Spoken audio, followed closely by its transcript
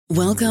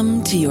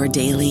Welcome to your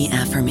daily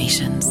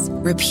affirmations.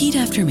 Repeat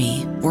after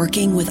me.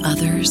 Working with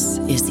others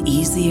is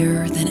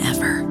easier than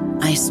ever.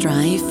 I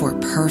strive for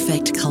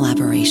perfect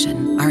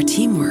collaboration. Our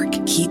teamwork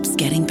keeps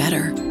getting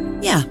better.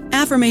 Yeah,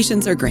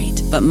 affirmations are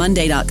great, but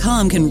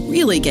Monday.com can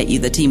really get you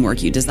the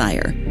teamwork you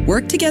desire.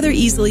 Work together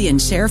easily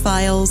and share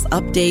files,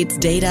 updates,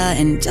 data,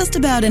 and just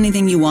about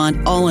anything you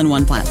want all in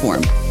one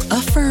platform.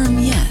 Affirm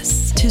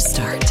yes to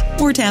start,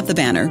 or tap the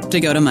banner to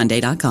go to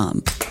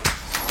Monday.com.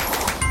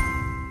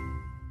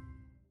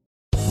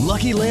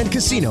 Lucky Land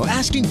Casino,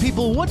 asking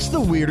people, what's the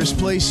weirdest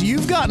place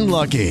you've gotten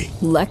lucky?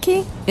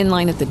 Lucky? In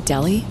line at the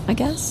deli, I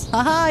guess?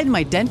 Aha, in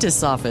my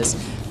dentist's office.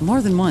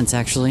 More than once,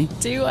 actually.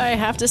 Do I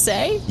have to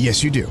say?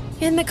 Yes, you do.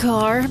 In the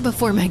car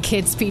before my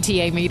kids'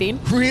 PTA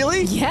meeting.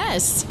 Really?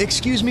 Yes.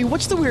 Excuse me,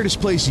 what's the weirdest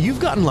place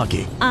you've gotten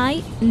lucky?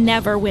 I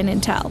never win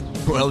and tell.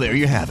 Well, there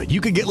you have it. You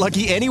can get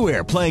lucky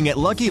anywhere, playing at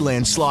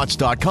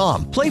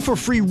LuckyLandSlots.com. Play for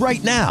free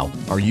right now.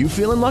 Are you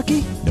feeling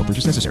lucky? No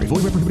purchase necessary.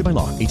 Void where prohibited by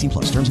law. 18+.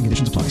 Terms and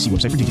conditions apply. See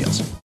website for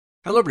details.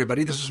 Hello,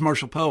 everybody. This is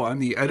Marshall Poe. I'm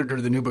the editor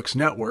of the New Books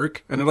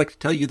Network, and I'd like to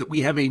tell you that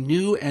we have a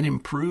new and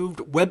improved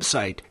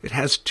website. It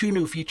has 2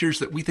 new features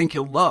that we think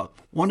you'll love.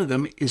 One of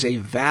them is a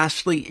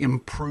vastly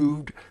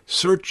improved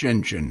search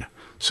engine,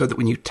 so that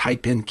when you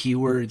type in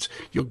keywords,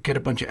 you'll get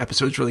a bunch of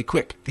episodes really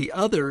quick. The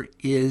other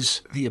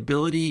is the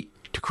ability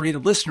to create a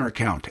listener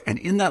account. And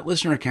in that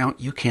listener account,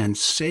 you can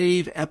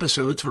save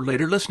episodes for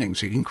later listening.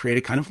 So you can create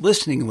a kind of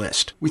listening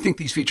list. We think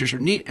these features are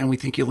neat, and we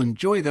think you'll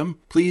enjoy them.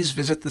 Please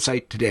visit the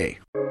site today.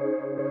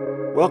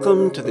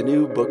 Welcome to the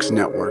New Books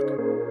Network.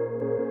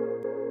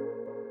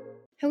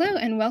 Hello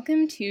and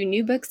welcome to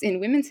New Books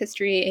in Women's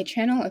History, a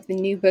channel of the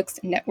New Books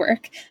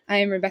Network. I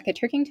am Rebecca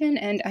Turkington,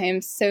 and I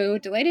am so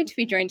delighted to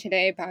be joined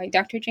today by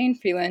Dr. Jane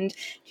Freeland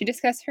to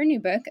discuss her new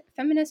book,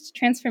 Feminist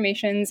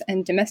Transformations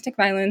and Domestic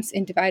Violence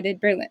in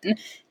Divided Berlin,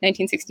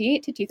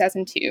 1968 to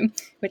 2002,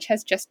 which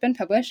has just been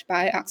published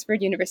by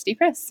Oxford University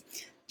Press.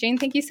 Jane,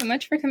 thank you so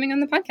much for coming on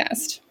the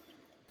podcast.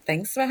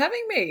 Thanks for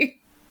having me.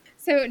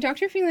 So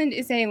Dr. Freeland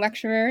is a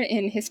lecturer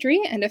in history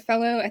and a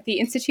fellow at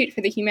the Institute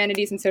for the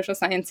Humanities and Social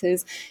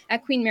Sciences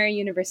at Queen Mary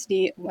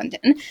University,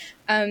 London.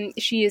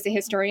 She is a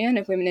historian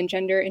of women and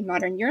gender in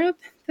modern Europe,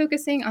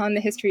 focusing on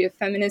the history of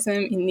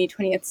feminism in the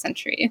 20th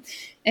century.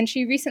 And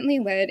she recently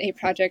led a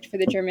project for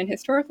the German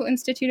Historical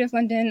Institute of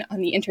London on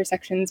the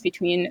intersections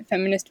between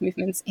feminist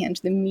movements and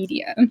the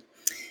media.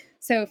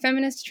 So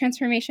Feminist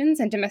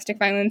Transformations and Domestic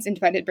Violence in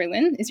Divided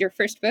Berlin is your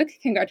first book.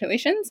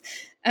 Congratulations.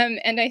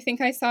 And I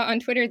think I saw on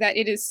Twitter that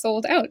it is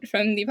sold out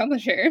from the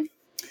publisher.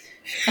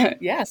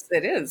 Yes,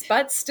 it is,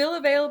 but still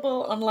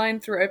available online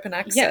through open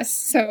access. Yes,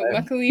 so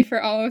luckily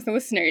for all of the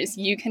listeners,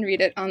 you can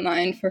read it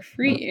online for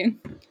free.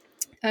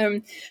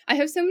 I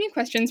have so many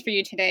questions for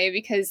you today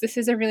because this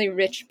is a really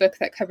rich book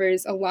that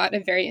covers a lot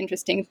of very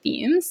interesting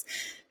themes.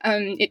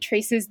 It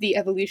traces the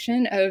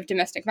evolution of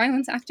domestic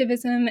violence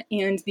activism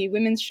and the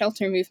women's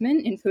shelter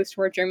movement in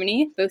post-war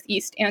Germany, both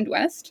East and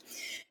West.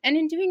 And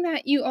in doing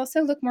that, you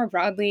also look more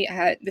broadly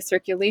at the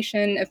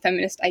circulation of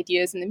feminist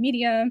ideas in the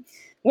media,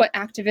 what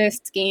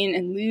activists gain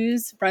and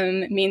lose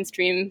from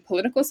mainstream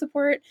political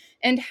support,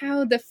 and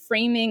how the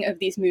framing of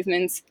these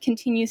movements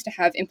continues to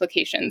have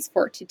implications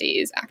for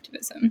today's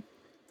activism.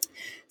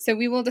 So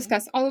we will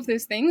discuss all of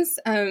those things,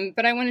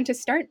 but I wanted to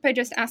start by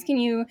just asking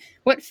you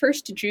what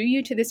first drew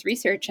you to this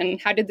research and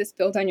how did this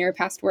build on your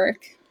past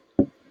work?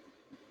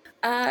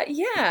 I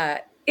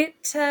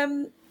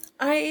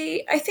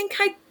think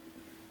I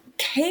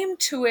came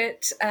to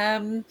it,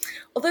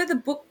 although the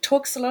book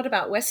talks a lot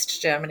about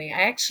West Germany,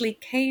 I actually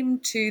came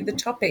to the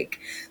topic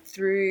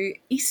through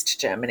East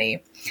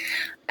Germany.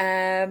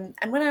 And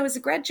when I was a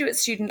graduate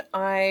student,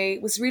 I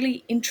was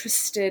really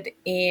interested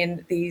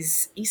in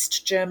these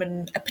East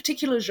German, a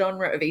particular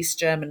genre of East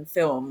German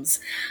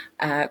films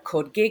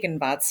called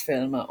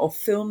Gegenwartsfilme, or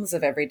films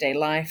of everyday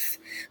life,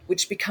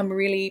 which become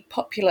really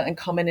popular and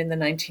common in the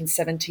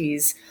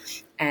 1970s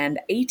and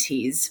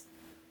 80s.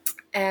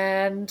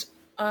 And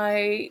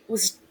I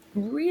was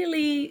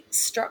really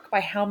struck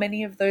by how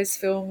many of those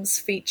films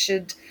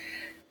featured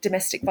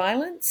domestic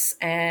violence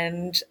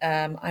and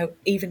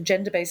even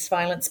gender-based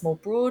violence more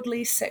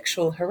broadly.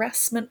 Sexual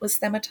harassment was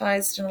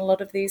thematized in a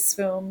lot of these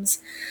films.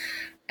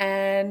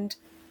 And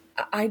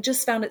I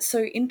just found it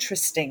so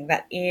interesting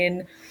that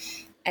in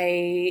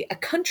a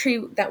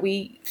country that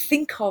we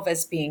think of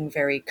as being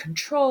very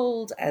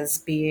controlled, as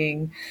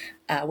being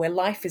where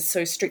life is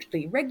so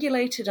strictly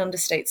regulated under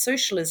state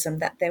socialism,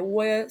 that there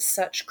were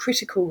such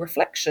critical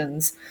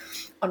reflections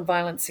on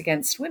violence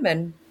against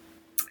women.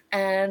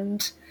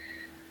 And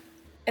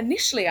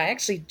initially, I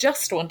actually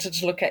just wanted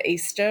to look at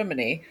East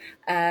Germany,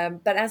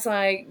 but as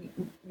I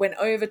went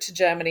over to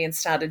Germany and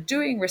started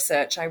doing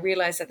research, I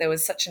realized that there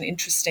was such an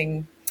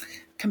interesting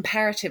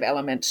comparative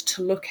element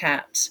to look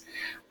at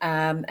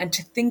and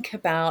to think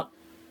about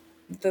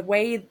the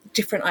way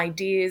different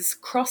ideas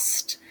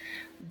crossed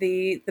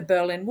the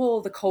Berlin Wall,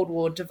 the Cold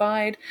War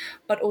divide,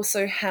 but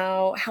also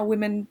how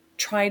women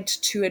tried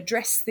to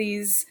address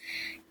these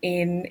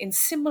in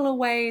similar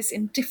ways,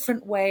 in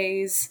different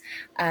ways,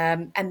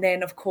 and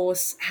then, of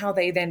course, how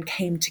they then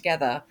came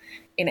together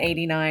in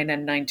 89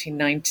 and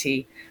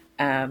 1990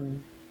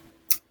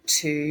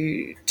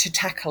 to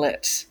tackle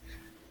it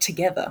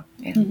together.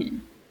 Yeah. Mm-hmm.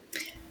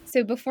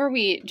 So before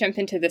we jump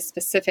into the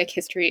specific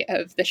history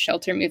of the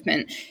shelter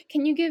movement,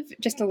 can you give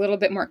just a little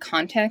bit more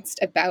context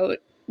about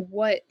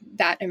what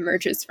that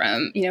emerges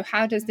from?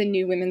 How does the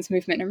new women's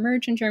movement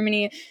emerge in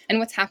Germany, and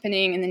what's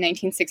happening in the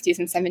 1960s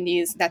and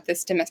 70s that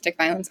this domestic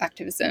violence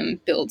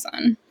activism builds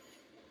on?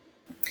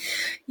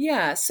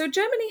 Yeah, so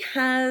Germany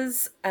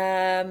has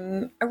a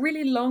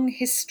really long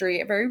history,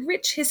 a very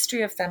rich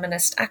history of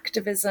feminist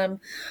activism,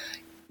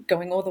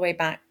 going all the way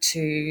back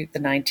to the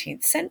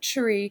 19th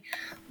century,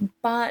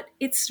 but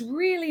it's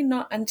really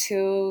not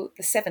until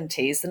the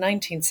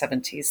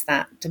 1970s,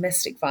 that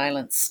domestic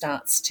violence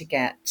starts to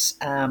get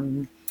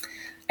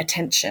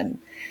attention.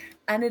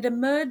 And it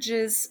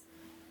emerges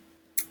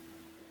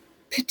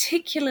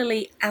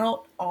particularly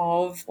out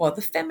of,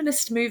 the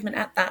feminist movement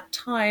at that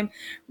time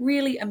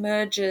really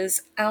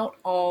emerges out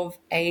of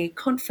a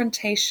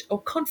confrontation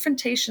or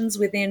confrontations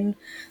within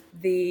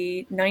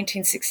the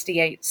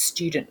 1968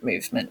 student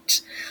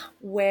movement,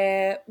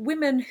 where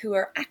women who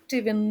are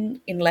active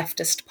in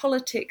leftist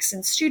politics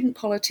and student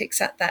politics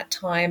at that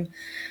time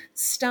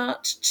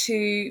start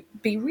to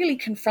be really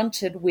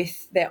confronted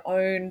with their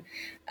own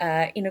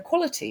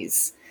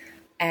inequalities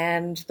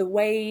and the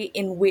way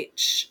in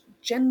which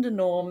gender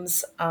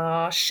norms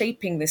are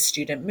shaping this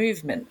student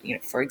movement.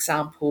 For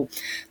example,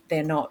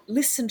 they're not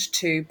listened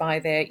to by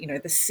their,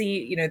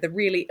 the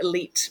really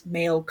elite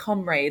male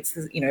comrades,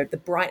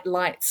 the bright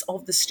lights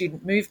of the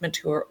student movement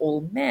who are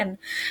all men,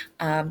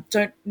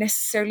 don't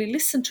necessarily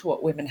listen to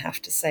what women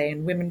have to say.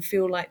 And women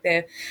feel like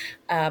they're,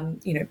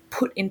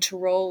 put into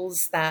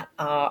roles that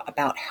are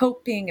about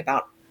helping,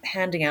 about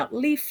handing out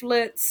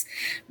leaflets.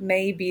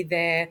 Maybe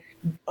they're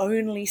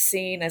only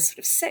seen as sort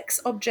of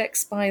sex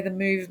objects by the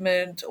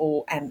movement,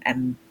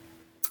 and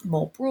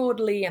more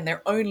broadly, and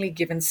they're only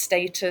given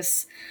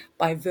status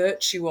by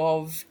virtue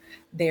of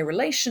their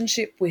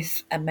relationship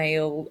with a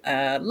male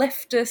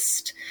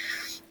leftist.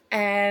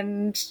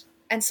 And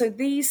so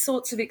these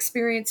sorts of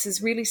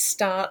experiences really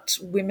start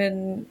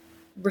women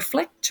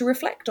to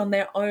reflect on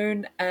their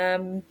own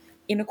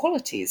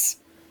inequalities.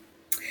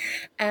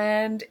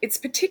 And it's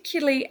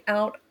particularly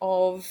out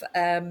of,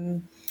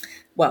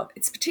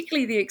 it's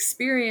particularly the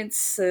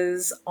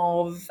experiences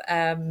of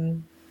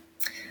a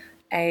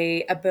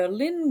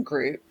Berlin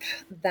group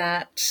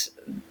that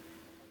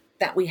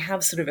we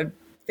have sort of a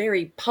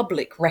very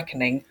public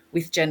reckoning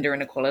with gender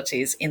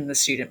inequalities in the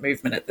student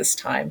movement at this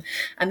time.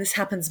 And this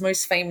happens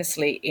most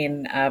famously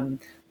in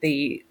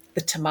the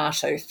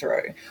tomato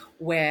throw,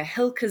 where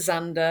Helke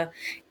Zander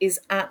is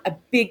at a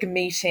big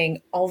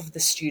meeting of the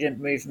student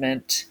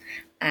movement,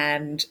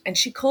 and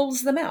she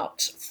calls them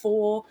out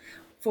for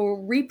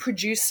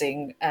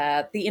reproducing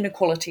the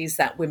inequalities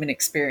that women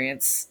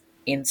experience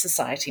in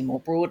society more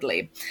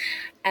broadly.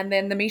 And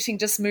then the meeting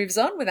just moves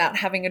on without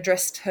having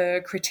addressed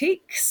her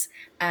critiques.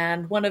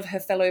 And one of her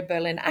fellow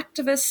Berlin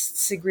activists,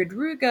 Sigrid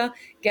Ruger,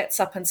 gets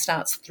up and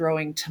starts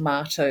throwing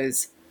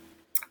tomatoes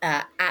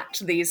at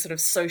these sort of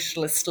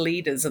socialist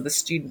leaders of the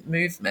student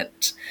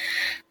movement.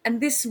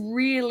 And this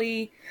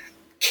really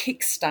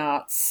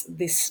kickstarts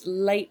this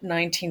late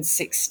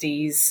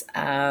 1960s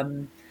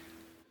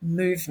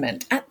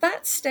movement. At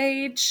that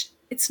stage,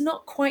 it's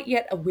not quite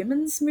yet a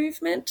women's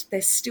movement.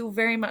 They're still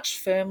very much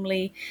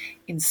firmly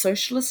in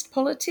socialist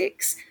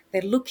politics.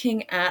 They're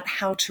looking at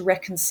how to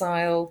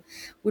reconcile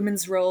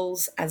women's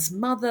roles as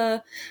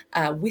mother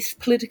with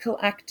political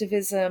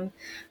activism,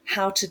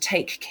 how to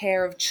take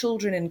care of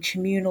children in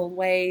communal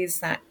ways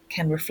that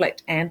can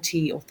reflect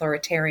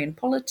anti-authoritarian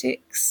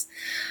politics.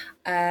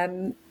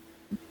 When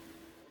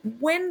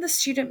the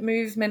student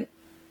movement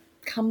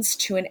comes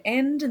to an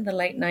end in the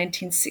late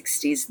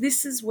 1960s,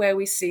 this is where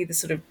we see the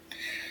sort of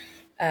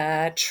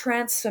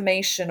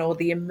transformation or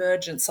the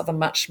emergence of a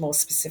much more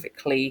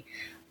specifically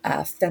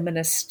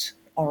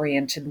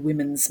feminist-oriented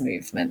women's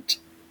movement.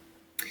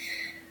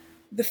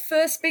 The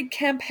first big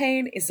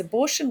campaign is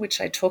abortion, which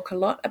I talk a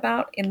lot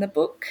about in the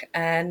book,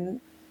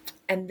 and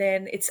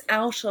then it's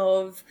out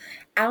of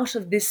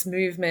this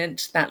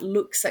movement that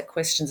looks at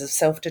questions of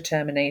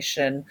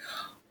self-determination,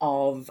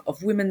 of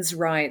women's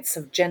rights,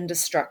 of gender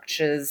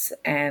structures,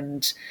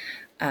 and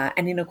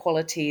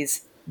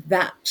inequalities,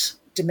 that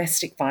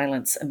domestic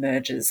violence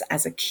emerges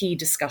as a key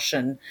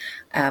discussion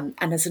and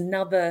as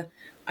another,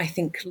 I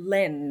think,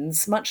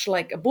 lens, much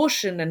like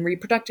abortion and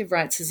reproductive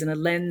rights is in a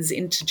lens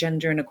into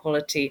gender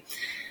inequality.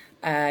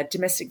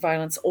 Domestic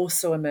violence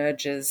also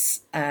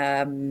emerges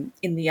in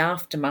the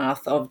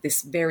aftermath of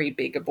this very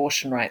big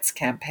abortion rights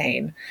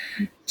campaign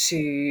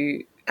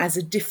as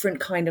a different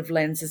kind of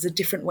lens, as a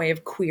different way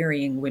of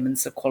querying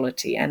women's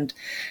equality and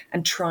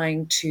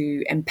trying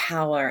to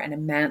empower and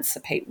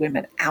emancipate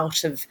women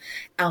out of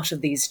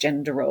these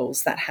gender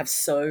roles that have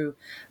so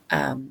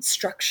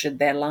structured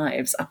their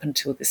lives up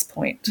until this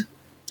point.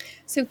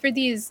 So for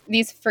these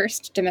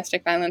first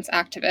domestic violence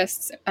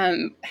activists,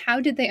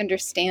 how did they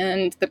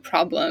understand the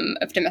problem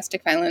of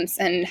domestic violence,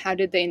 and how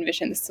did they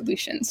envision the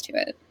solutions to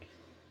it?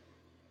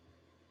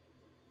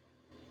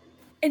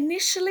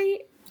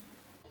 Initially,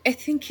 I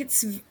think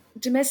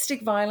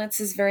domestic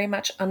violence is very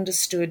much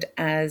understood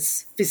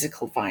as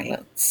physical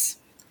violence,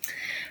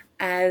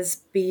 as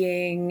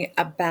being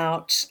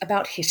about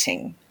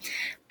hitting,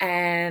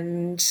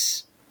 and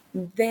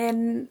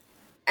then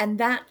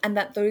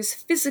that this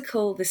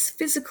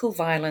physical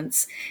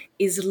violence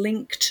is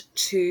linked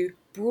to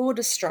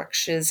broader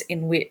structures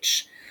in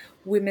which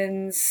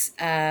women's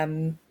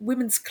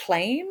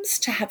claims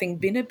to having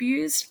been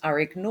abused are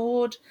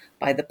ignored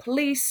by the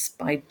police,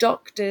 by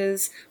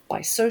doctors, by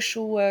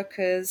social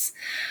workers,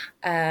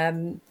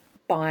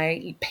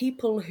 by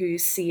people who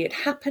see it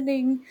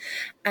happening,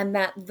 and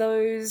that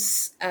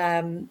those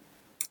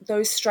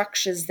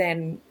structures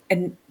then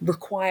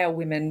require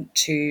women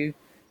to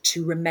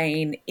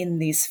remain in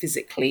these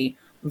physically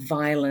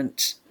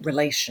violent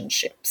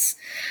relationships.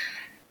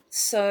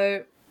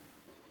 So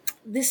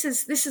this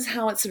is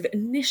how it's sort of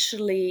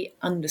initially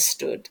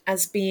understood,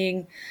 as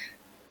being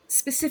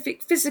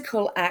specific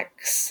physical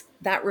acts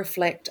that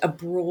reflect a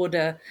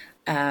broader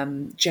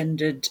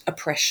gendered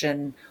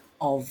oppression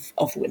of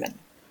women.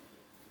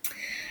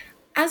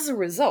 As a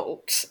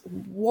result,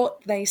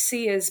 what they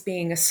see as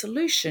being a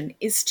solution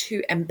is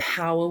to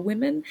empower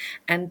women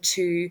and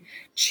to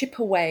chip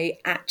away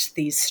at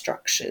these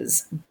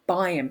structures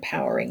by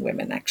empowering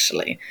women,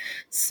 actually.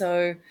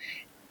 So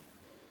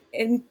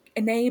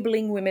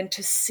enabling women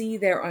to see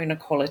their own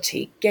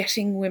equality,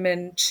 getting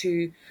women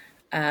to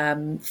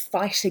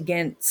fight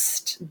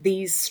against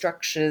these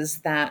structures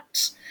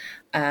that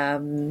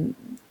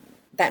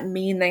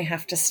mean they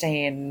have to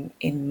stay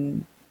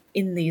in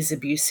these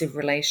abusive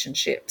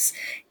relationships,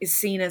 is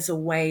seen as a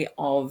way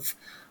of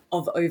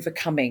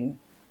overcoming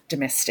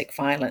domestic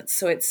violence.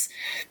 So it's,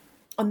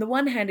 on the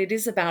one hand, it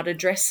is about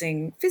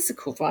addressing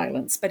physical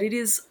violence, but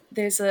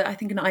there's I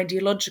think an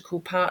ideological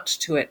part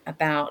to it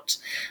about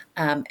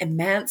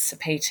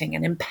emancipating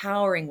and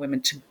empowering women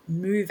to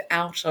move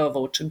out of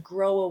or to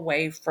grow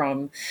away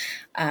from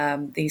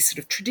these sort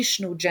of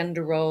traditional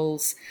gender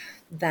roles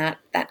that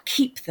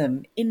keep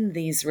them in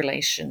these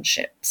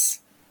relationships.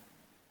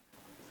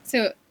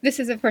 So this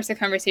is, of course, a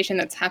conversation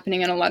that's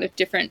happening in a lot of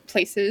different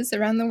places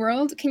around the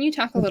world. Can you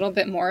talk a little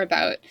bit more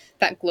about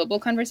that global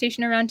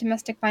conversation around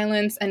domestic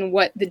violence and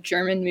what the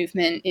German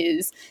movement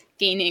is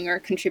gaining or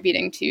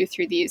contributing to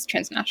through these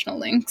transnational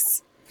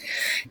links?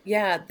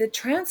 Yeah, the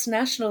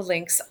transnational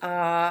links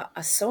are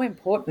so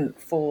important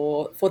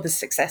for the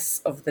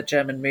success of the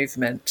German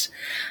movement.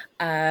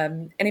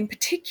 And in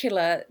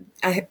particular,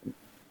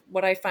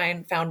 what I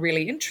found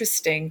really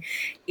interesting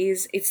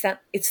is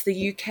it's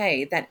the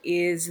UK that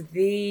is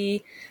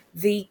the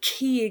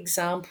key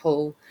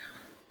example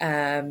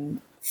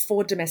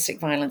for domestic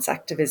violence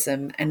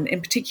activism, and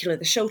in particular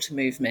the shelter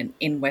movement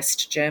in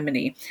West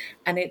Germany.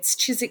 And it's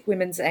Chiswick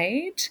Women's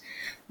Aid,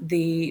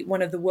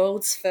 one of the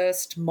world's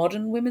first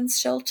modern women's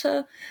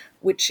shelter,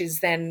 which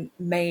is then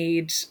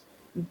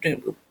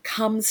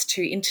comes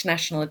to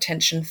international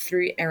attention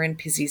through Erin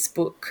Pizzey's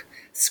book,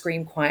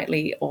 Scream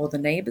Quietly or the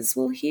Neighbours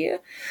Will Hear.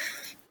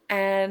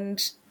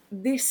 And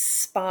this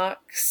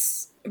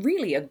sparks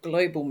really a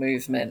global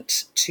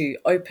movement to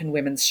open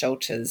women's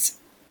shelters.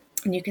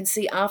 And you can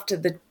see after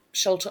the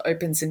shelter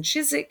opens in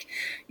Chiswick,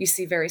 you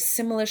see very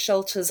similar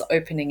shelters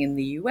opening in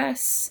the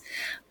US,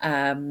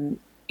 in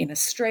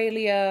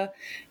Australia,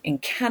 in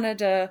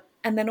Canada,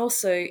 and then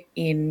also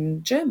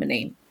in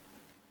Germany.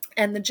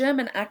 And the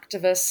German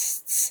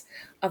activists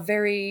are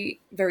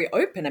very, very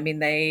open. I mean,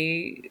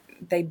 they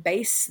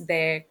base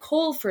their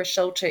call for a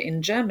shelter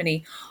in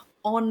Germany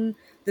on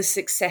the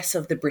success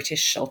of the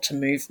British shelter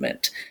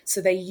movement. So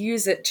they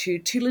use it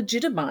to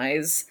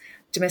legitimize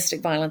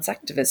domestic violence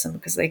activism,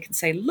 because they can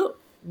say,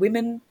 look,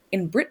 women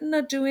in Britain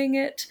are doing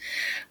it,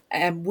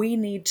 and we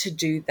need to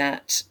do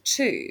that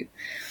too.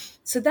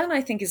 So that,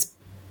 I think, is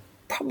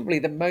probably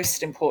the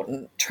most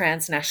important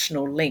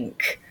transnational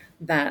link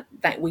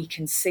that we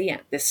can see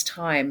at this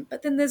time.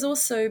 But then there's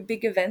also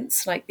big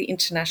events like the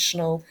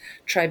International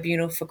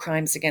Tribunal for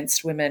Crimes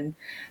Against Women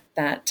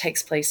that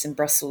takes place in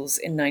Brussels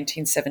in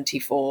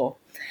 1974.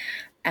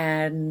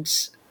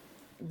 And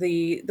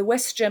the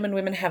West German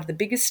women have the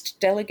biggest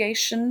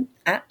delegation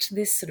at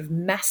this sort of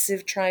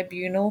massive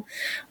tribunal,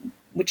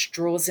 which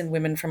draws in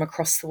women from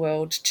across the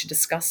world to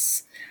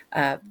discuss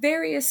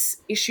various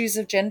issues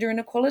of gender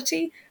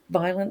inequality.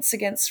 Violence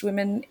against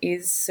women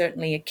is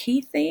certainly a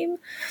key theme.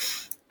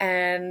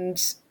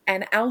 And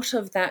out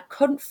of that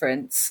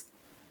conference,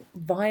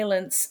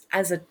 violence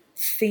as a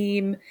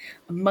theme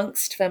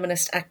amongst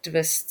feminist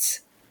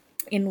activists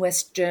in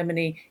West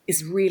Germany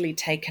is really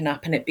taken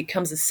up, and it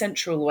becomes a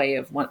central way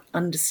of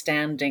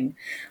understanding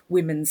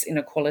women's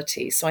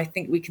inequality. So I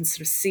think we can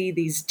sort of see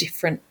these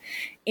different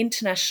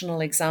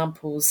international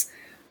examples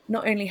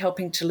not only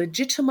helping to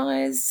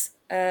legitimize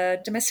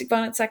domestic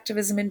violence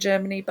activism in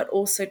Germany, but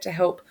also to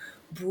help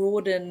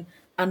broaden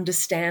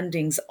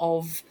understandings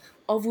of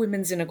of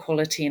women's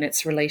inequality and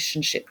its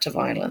relationship to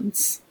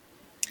violence.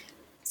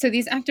 So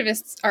these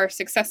activists are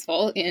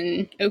successful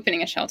in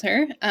opening a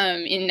shelter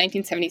in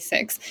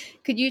 1976.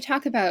 Could you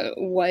talk about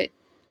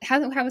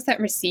how was that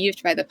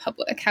received by the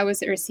public? How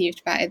was it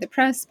received by the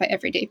press, by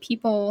everyday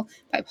people,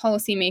 by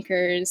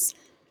policymakers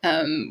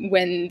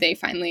when they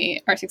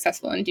finally are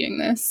successful in doing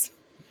this?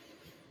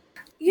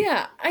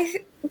 Yeah,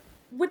 I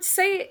would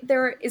say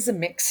there is a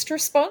mixed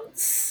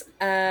response.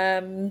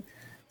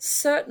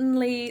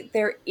 Certainly,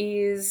 there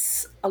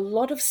is a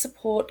lot of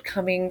support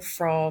coming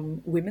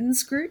from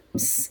women's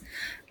groups,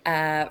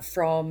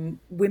 from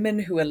women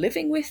who are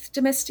living with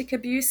domestic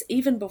abuse.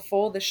 Even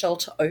before the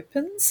shelter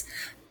opens,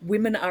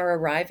 women are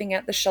arriving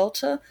at the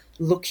shelter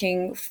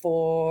looking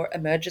for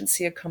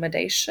emergency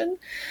accommodation.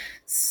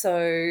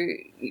 So,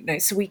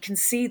 so we can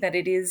see that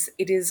it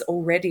is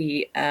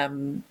already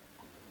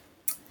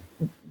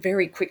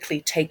very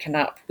quickly taken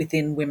up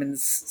within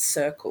women's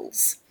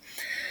circles.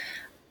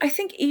 I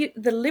think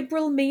the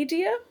liberal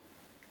media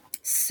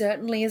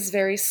certainly is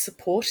very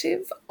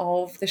supportive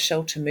of the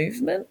shelter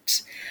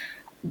movement.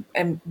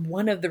 And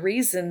one of the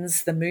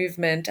reasons the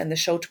movement and the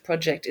Shelter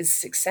Project is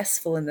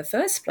successful in the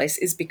first place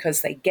is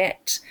because they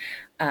get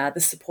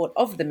the support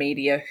of the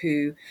media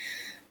who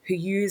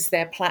use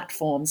their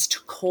platforms to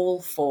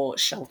call for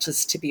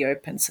shelters to be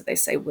open. So they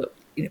say, well,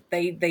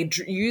 they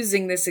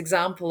using this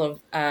example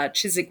of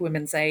Chiswick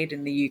Women's Aid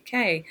in the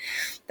UK,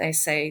 they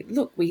say,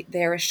 look,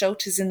 there are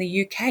shelters in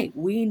the UK.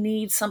 We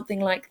need something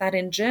like that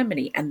in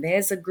Germany. And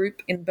there's a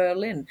group in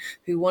Berlin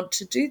who want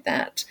to do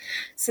that.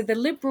 So the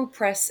liberal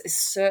press is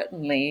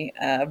certainly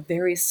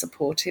very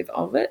supportive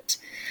of it.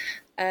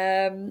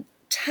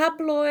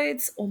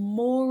 Tabloids or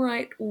more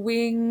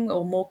right-wing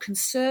or more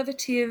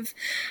conservative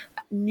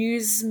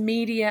news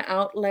media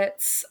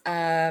outlets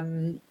are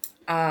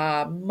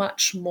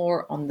much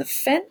more on the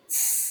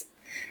fence,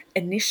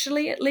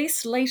 initially at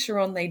least. Later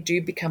on, they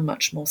do become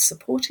much more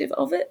supportive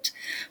of it.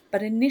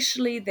 But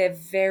initially, they're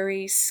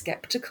very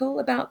skeptical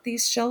about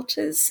these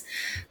shelters,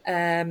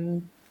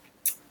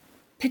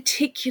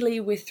 particularly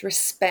with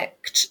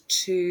respect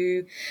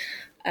to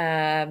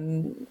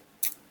the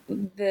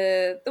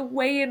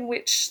way in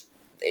which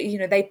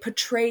they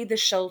portray the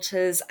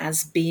shelters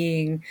as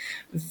being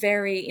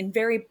in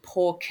very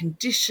poor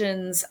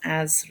conditions,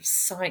 as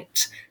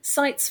sites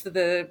for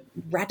the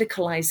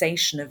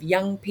radicalization of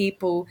young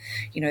people.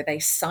 They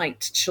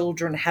cite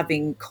children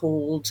having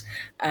called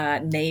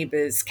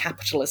neighbors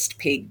capitalist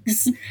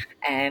pigs,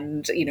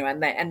 and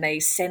they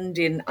send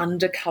in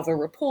undercover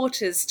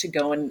reporters to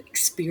go and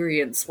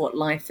experience what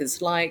life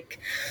is like.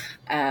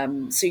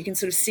 So you can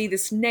sort of see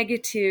this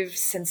negative,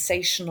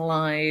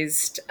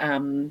 sensationalized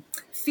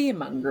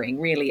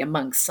fear-mongering, really,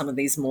 amongst some of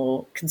these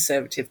more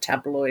conservative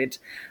tabloid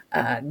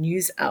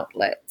news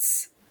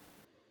outlets.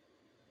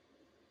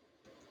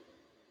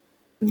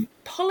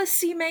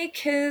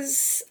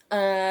 Policymakers,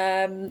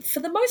 for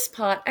the most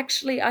part,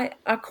 actually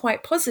are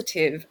quite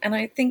positive. And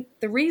I think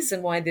the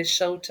reason why this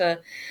shelter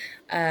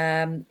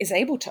is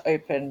able to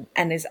open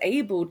and is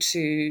able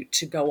to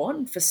go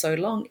on for so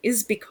long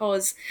is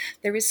because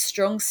there is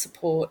strong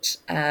support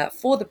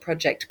for the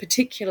project,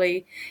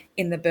 particularly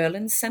in the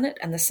Berlin Senate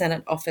and the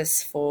Senate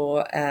Office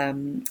for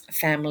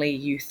Family,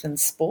 Youth and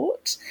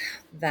Sport,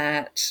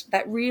 that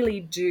really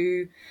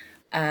do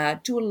a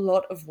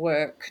lot of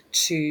work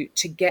to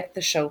get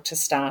the shelter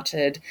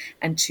started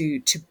and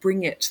to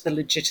bring it the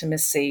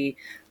legitimacy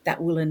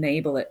that will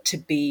enable it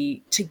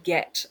to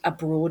get a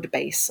broad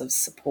base of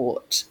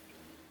support.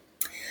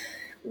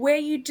 Where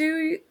you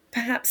do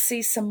perhaps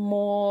see some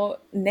more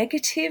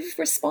negative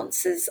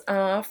responses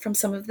are from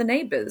some of the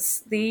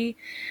neighbors. The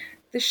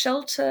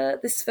shelter,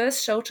 this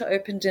first shelter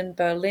opened in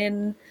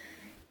Berlin,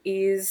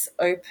 is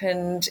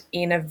opened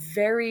in a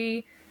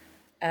very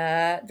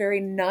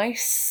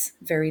nice,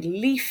 very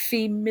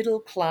leafy,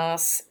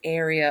 middle-class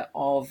area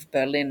of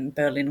Berlin,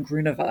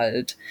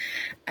 Grunewald.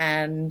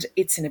 And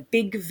it's in a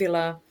big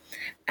villa.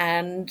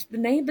 And the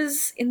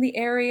neighbors in the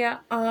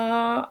area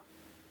are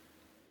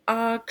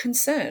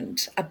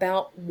concerned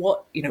about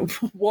what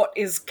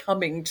is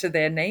coming to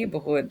their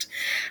neighborhood.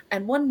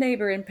 And one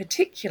neighbor in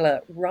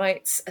particular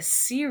writes a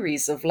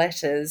series of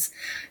letters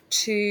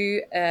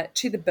to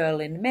the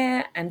Berlin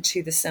mayor and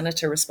to the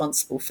senator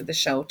responsible for the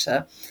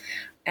shelter.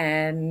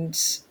 And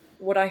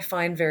what I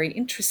find very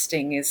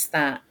interesting is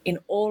that in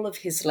all of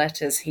his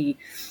letters, he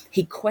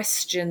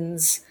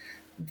questions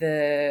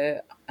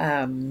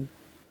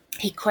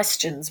he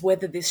questions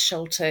whether this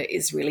shelter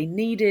is really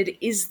needed.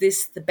 Is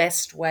this the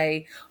best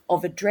way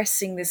of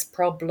addressing this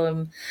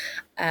problem?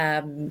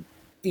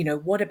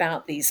 What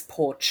about these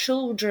poor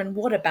children?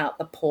 What about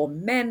the poor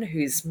men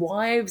whose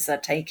wives are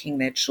taking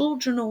their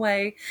children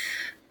away?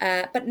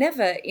 But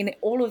never in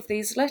all of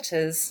these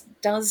letters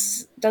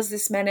does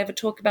this man ever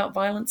talk about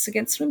violence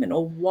against women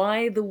or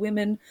why the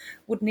women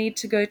would need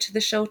to go to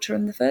the shelter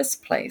in the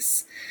first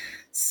place.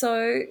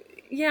 So,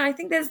 yeah, I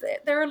think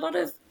there are a lot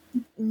of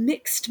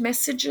mixed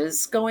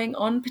messages going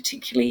on,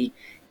 particularly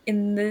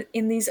in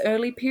these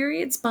early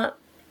periods, but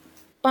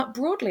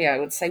broadly, I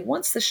would say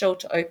once the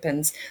shelter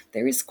opens,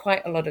 there is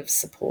quite a lot of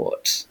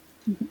support.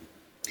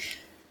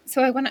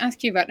 So I want to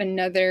ask you about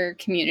another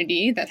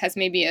community that has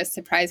maybe a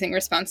surprising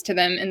response to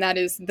them, and that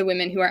is the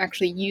women who are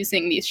actually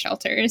using these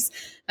shelters.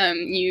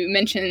 You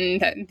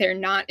mentioned that they're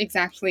not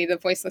exactly the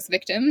voiceless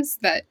victims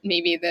that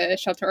maybe the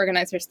shelter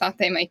organizers thought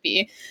they might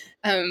be.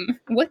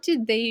 What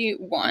did they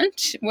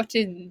want? What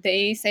did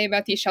they say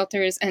about these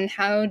shelters, and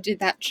how did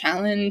that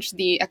challenge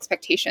the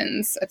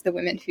expectations of the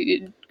women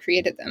who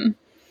created them?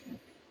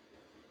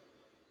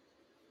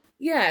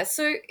 Yeah,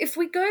 so if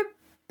we go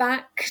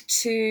back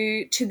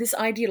to this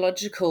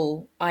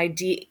ideological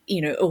idea,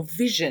 or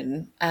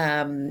vision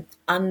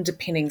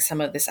underpinning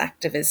some of this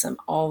activism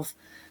of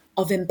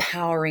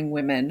empowering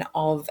women,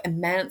 of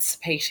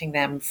emancipating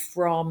them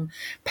from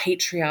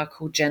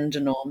patriarchal gender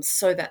norms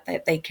so that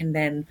they can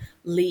then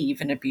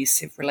leave an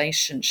abusive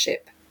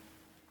relationship.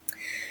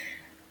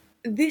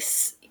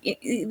 This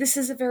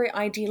is a very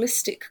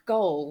idealistic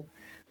goal.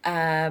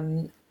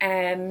 And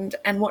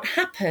what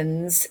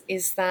happens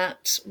is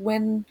that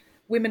when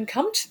women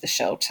come to the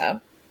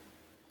shelter,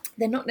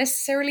 they're not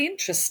necessarily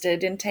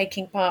interested in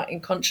taking part in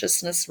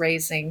consciousness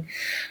raising.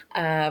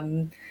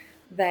 They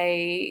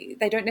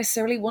don't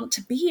necessarily want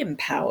to be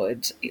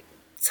empowered.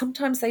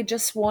 Sometimes they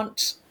just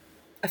want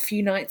a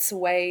few nights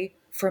away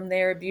from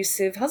their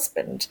abusive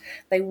husband.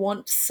 They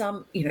want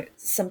some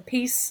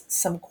peace,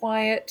 some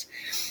quiet.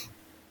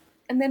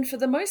 And then for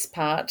the most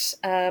part,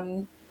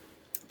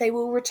 they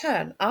will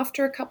return.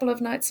 After a couple of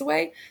nights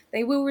away,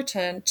 they will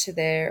return to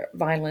their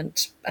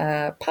violent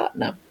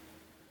partner.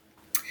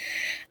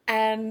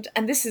 And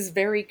this is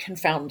very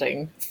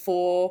confounding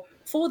for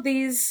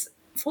these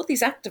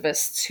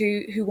activists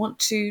who want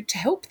to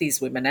help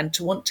these women and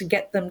to want to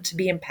get them to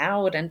be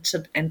empowered and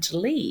to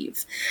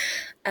leave.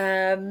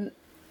 And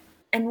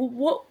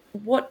what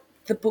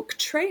the book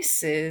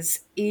traces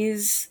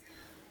is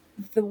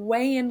the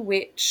way in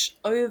which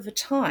over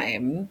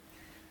time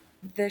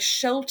the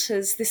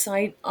shelters,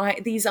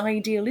 these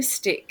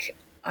idealistic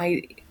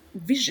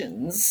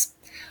visions,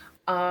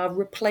 are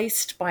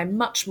replaced by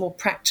much more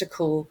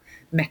practical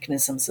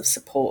mechanisms of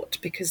support,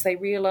 because they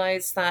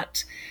realize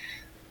that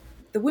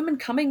the women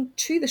coming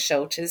to the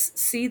shelters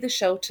see the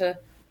shelter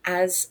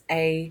as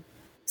a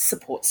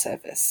support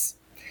service,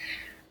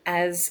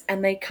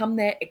 and they come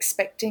there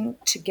expecting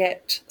to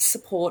get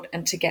support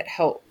and to get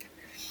help.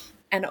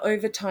 And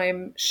over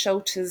time,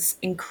 shelters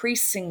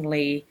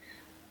increasingly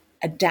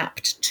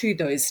adapt to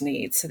those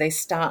needs. So they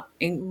start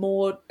in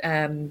more,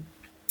 they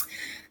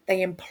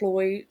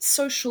employ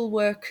social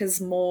workers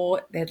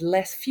more, there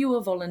are fewer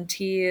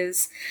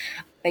volunteers,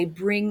 they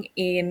bring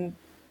in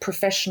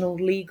professional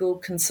legal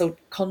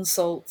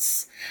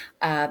consults,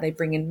 they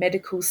bring in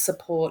medical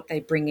support, they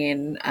bring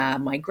in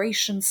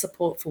migration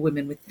support for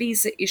women with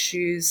visa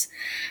issues,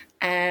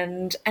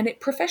 and it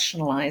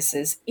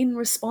professionalizes in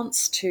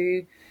response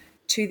to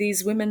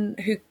these women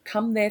who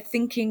come there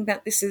thinking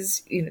that this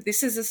is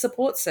a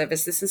support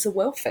service, this is a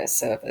welfare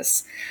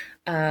service.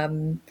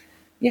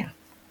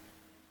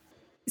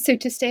 So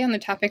to stay on the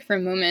topic for a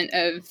moment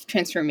of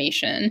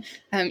transformation,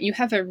 you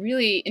have a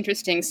really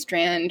interesting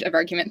strand of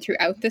argument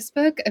throughout this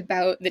book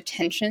about the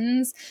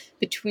tensions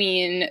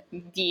between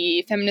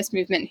the feminist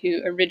movement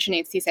who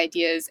originates these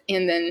ideas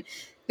and then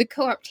the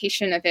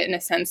co-optation of it, in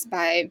a sense,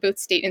 by both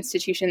state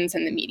institutions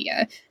and the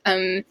media.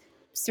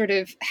 Sort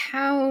of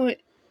how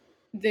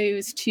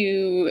those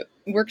two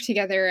work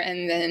together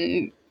and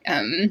then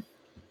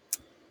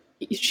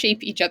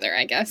shape each other,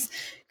 I guess.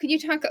 Could you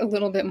talk a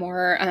little bit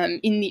more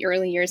in the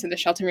early years of the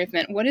shelter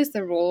movement? What is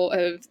the role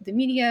of the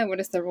media?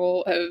 What is the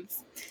role of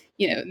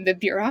the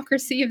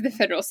bureaucracy of the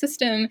federal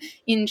system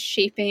in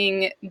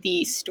shaping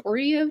the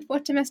story of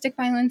what domestic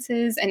violence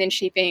is and in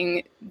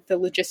shaping the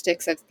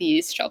logistics of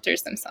these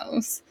shelters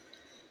themselves?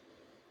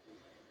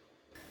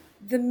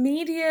 The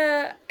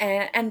media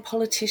and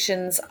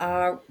politicians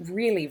are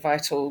really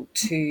vital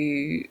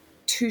to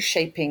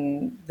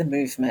shaping the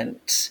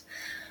movement.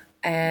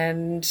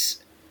 And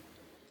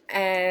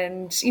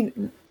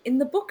in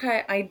the book,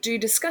 I do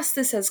discuss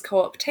this as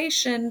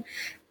co-optation,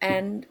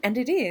 and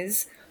it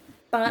is,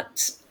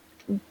 but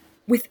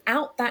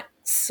without that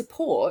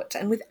support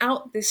and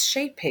without this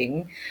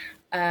shaping,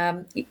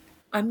 I'm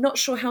not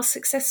sure how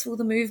successful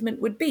the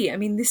movement would be. I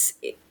mean,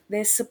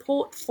 their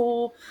support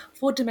for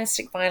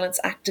domestic violence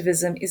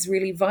activism is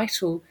really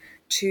vital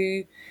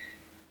to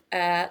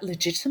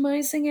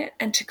legitimizing it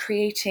and to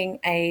creating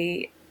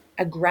a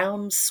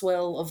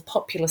groundswell of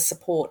popular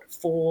support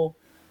for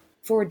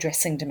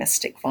addressing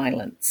domestic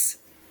violence.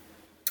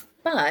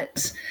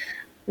 But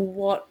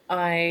what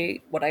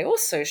I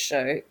also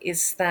show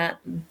is that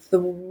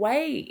the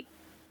way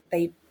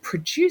they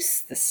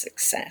produce the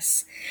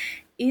success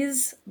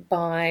is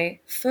by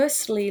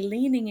firstly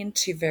leaning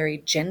into very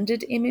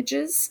gendered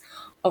images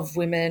of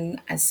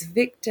women as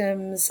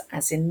victims,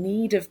 as in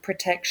need of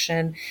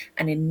protection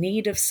and in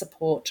need of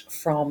support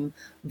from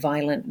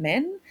violent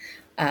men,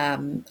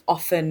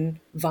 often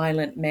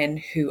violent men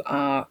who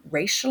are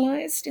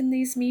racialized in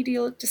these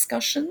media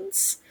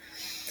discussions.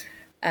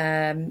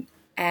 And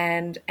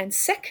And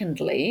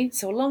secondly,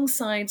 so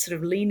alongside sort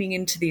of leaning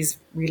into these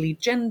really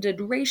gendered,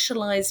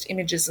 racialized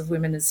images of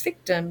women as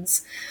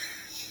victims,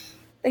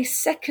 they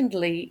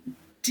secondly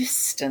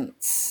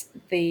distance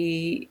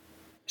the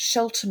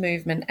shelter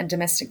movement and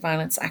domestic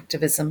violence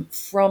activism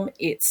from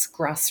its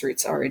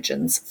grassroots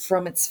origins,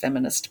 from its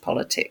feminist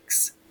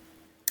politics.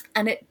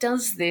 And it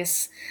does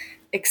this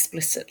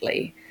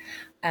explicitly.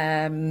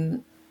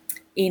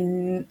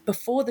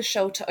 Before the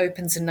shelter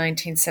opens in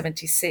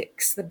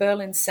 1976, the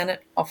Berlin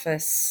Senate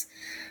office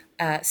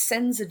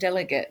sends a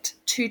delegate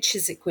to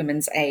Chiswick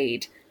Women's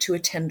Aid to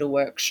attend a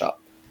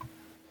workshop.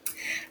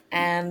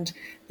 And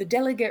the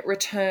delegate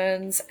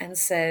returns and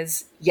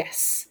says,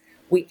 yes,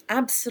 we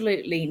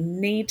absolutely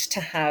need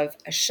to have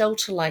a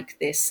shelter like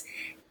this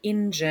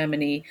in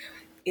Germany.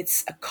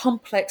 It's a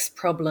complex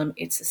problem.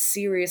 It's a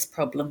serious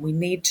problem. We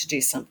need to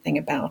do something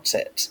about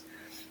it.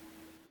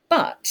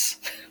 But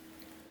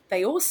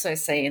they also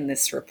say in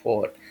this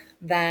report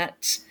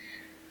that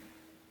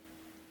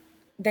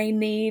they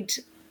need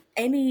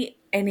any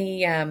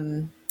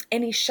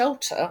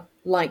shelter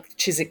like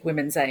Chiswick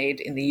Women's Aid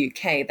in the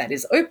UK that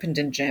is opened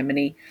in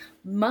Germany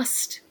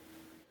must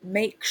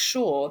make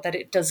sure that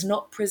it does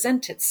not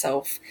present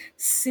itself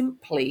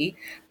simply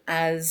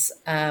as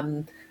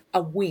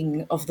a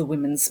wing of the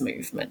women's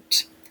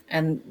movement.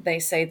 And they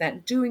say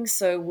that doing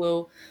so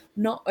will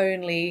not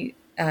only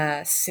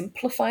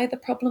simplify the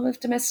problem of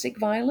domestic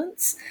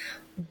violence,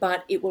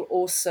 but it will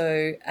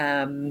also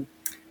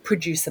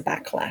produce a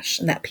backlash,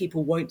 and that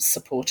people won't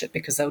support it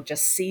because they'll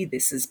just see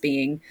this as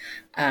being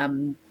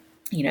some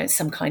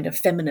kind of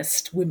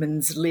feminist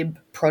women's lib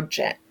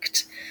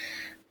project.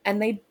 And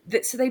they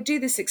do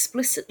this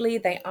explicitly.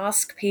 They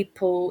ask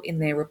people in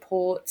their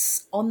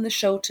reports on the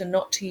shelter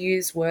not to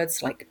use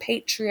words like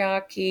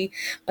patriarchy,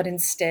 but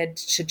instead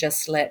to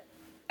just let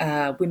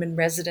women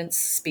residents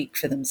speak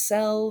for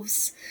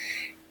themselves.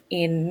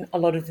 In a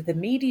lot of the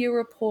media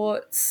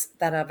reports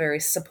that are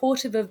very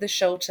supportive of the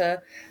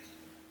shelter,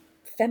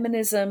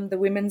 feminism, the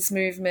women's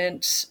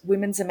movement,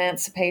 women's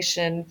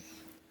emancipation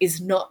is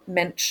not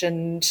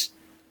mentioned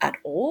at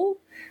all.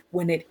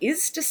 When it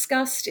is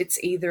discussed, it's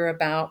either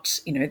about,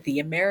 the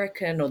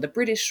American or the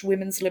British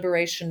women's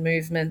liberation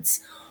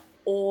movements,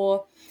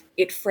 or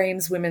it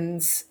frames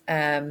women's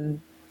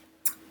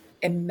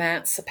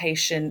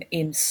emancipation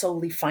in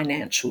solely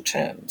financial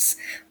terms,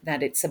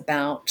 that it's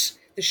about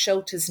the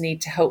shelters need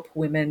to help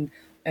women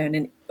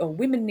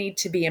women need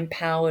to be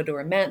empowered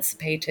or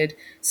emancipated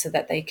so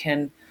that they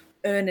can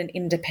earn an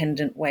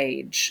independent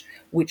wage,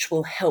 which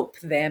will help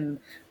them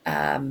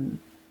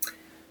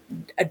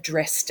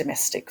address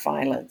domestic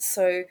violence.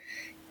 So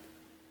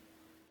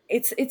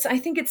I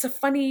think it's a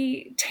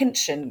funny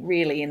tension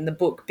really in the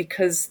book,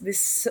 because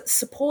this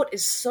support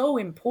is so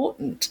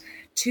important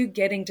to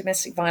getting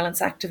domestic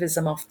violence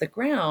activism off the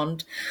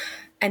ground,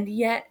 and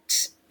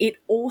yet it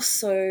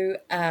also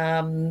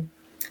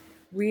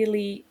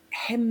really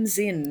hems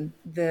in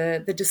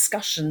the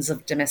discussions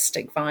of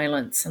domestic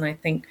violence, and I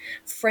think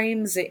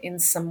frames it in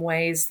some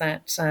ways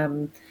that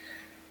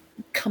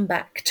come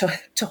back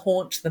to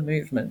haunt the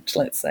movement,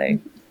 let's say.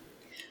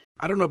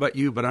 I don't know about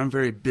you, but I'm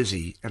very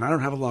busy and I don't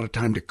have a lot of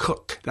time to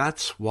cook.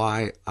 That's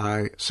why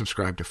I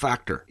subscribe to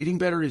Factor. Eating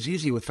better is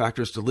easy with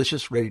Factor's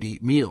delicious,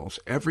 ready-to-eat meals.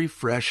 Every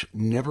fresh,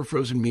 never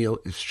frozen meal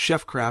is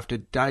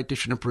chef-crafted,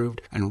 dietitian approved,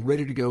 and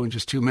ready to go in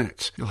just 2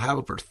 minutes. You'll have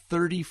over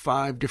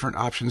 35 different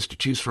options to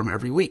choose from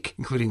every week,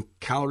 including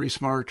Calorie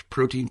Smart,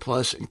 Protein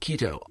Plus, and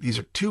Keto. These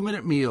are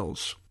 2-minute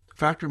meals.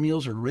 Factor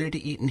meals are ready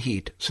to eat and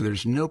heat, so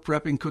there's no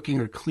prepping, cooking,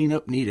 or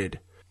cleanup needed.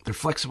 They're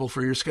flexible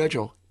for your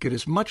schedule. Get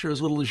as much or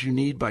as little as you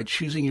need by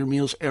choosing your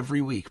meals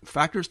every week.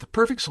 Factor's the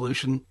perfect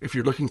solution if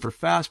you're looking for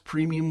fast,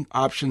 premium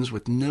options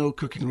with no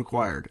cooking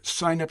required.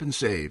 Sign up and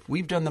save.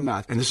 We've done the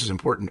math, and this is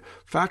important.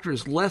 Factor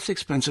is less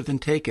expensive than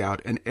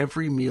takeout, and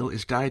every meal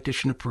is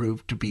dietitian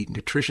approved to be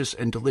nutritious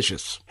and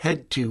delicious.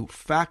 Head to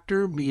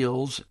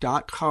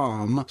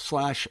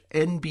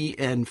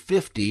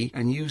factormeals.com/NBN50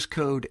 and use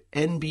code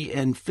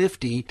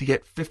NBN50 to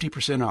get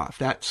 50% off.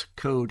 That's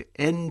code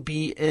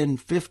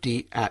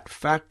NBN50 at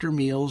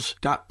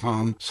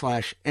factormeals.com/NBN50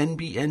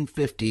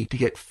 to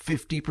get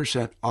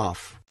 50%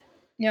 off.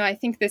 I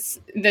think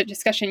the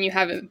discussion you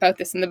have about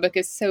this in the book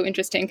is so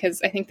interesting,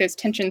 because I think those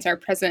tensions are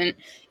present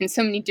in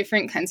so many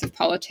different kinds of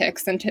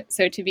politics. And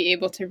so to be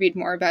able to read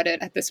more about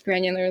it at this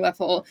granular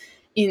level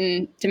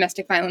in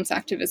domestic violence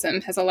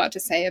activism has a lot to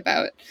say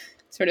about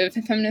sort of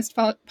feminist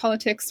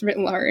politics writ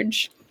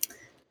large.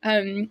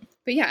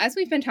 But yeah, as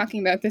we've been talking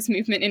about this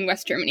movement in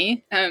West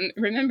Germany,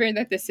 remember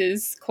that this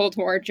is Cold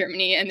War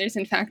Germany, and there's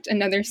in fact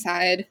another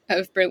side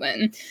of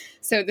Berlin.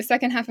 So the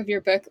second half of your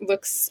book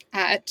looks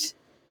at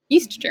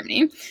East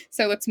Germany.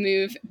 So let's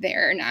move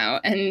there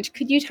now. And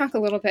could you talk a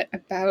little bit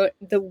about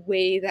the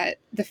way that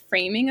the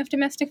framing of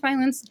domestic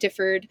violence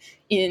differed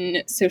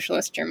in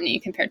socialist Germany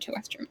compared to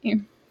West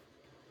Germany?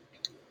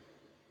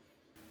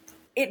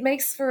 It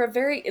makes for a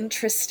very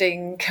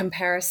interesting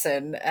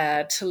comparison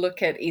to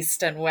look at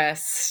East and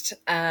West.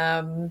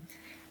 And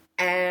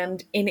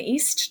in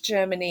East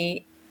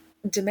Germany,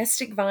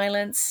 domestic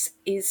violence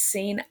is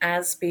seen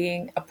as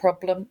being a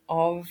problem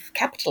of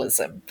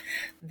capitalism,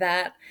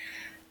 that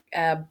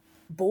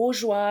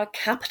bourgeois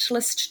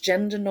capitalist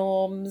gender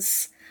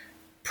norms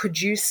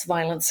produce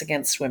violence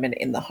against women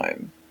in the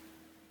home.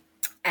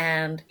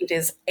 And it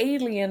is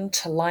alien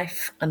to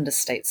life under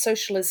state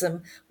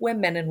socialism, where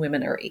men and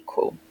women are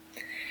equal.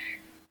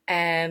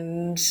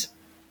 And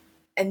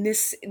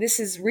this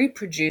is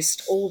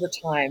reproduced all the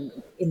time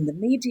in the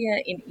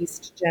media in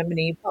East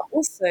Germany, but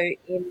also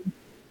in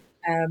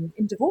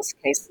divorce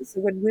cases.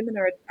 So when women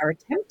are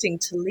attempting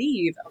to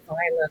leave a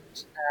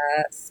violent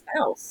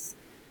spouse,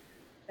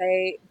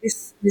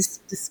 this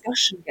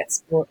discussion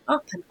gets brought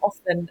up, and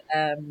often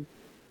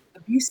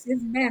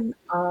abusive men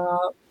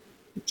are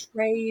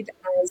portrayed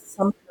as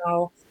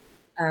somehow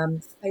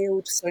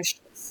failed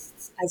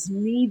socialists, as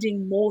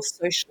needing more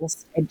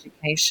socialist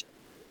education.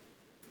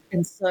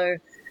 And so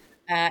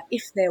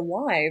if their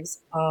wives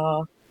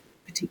are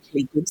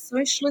particularly good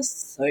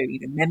socialists, so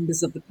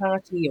members of the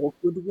party or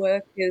good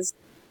workers,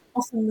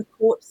 often the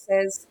court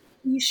says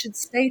you should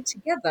stay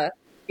together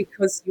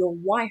because your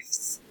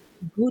wife's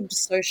good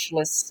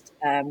socialist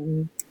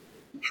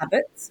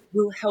habits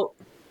will help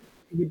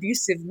the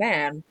abusive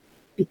man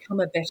become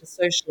a better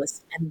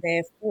socialist and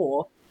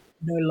therefore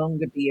no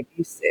longer be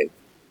abusive.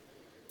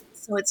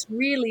 So it's a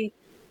really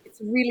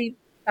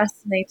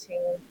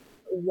fascinating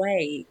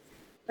way.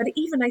 But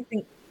even I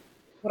think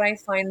what I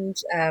find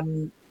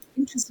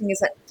interesting is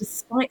that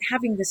despite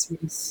having this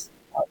really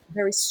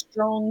very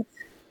strong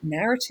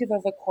narrative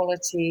of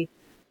equality,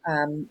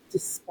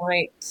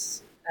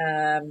 despite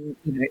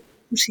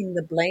putting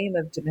the blame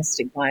of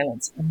domestic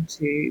violence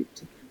onto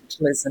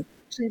capitalism,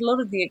 actually a lot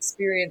of the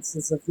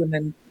experiences of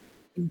women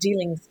in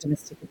dealing with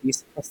domestic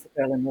abuse across the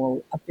Berlin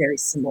Wall are very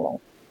similar,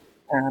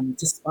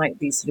 despite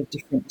these sort of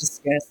different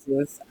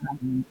discursive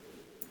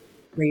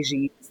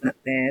regimes that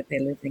they're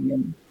living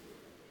in.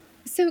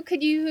 So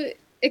could you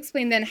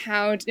explain then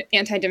how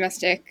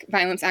anti-domestic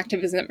violence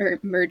activism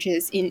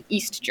emerges in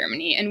East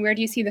Germany, and where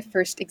do you see the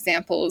first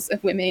examples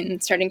of women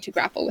starting to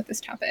grapple with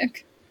this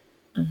topic?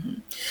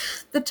 Mm-hmm.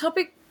 The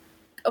topic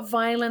of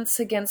violence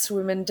against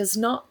women does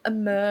not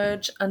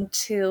emerge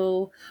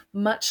until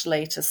much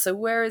later. So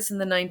whereas in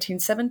the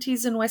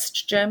 1970s in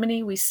West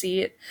Germany we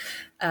see it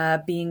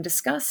being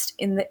discussed,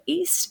 in the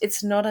East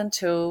it's not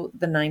until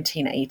the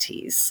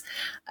 1980s.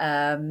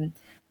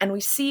 And we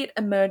see it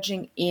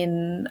emerging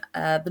in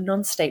the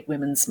non-state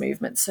women's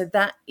movement. So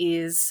that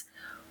is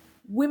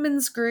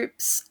women's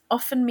groups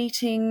often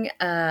meeting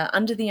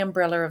under the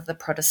umbrella of the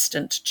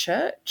Protestant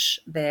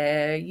Church.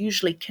 They're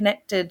usually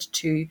connected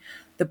to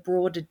the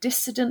broader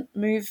dissident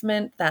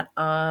movement that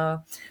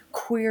are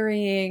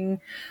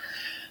querying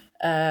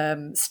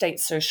state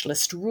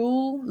socialist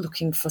rule,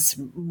 looking for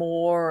some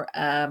more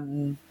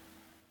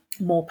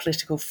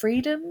political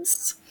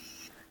freedoms.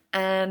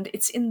 And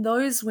it's in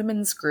those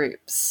women's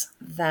groups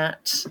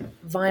that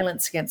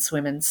violence against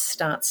women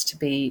starts to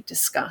be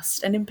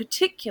discussed. And in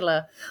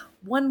particular,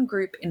 one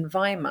group in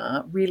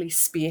Weimar really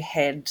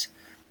spearhead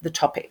the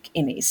topic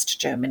in East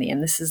Germany,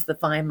 and this is the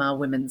Weimar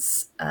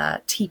Women's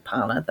Tea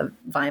Parlor, the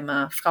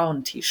Weimar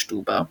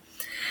Frauenteestube.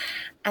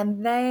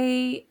 And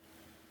they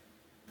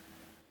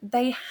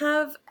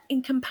have,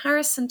 in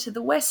comparison to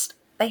the West,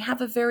 they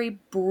have a very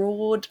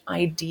broad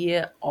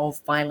idea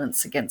of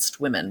violence against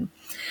women.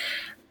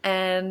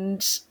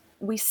 And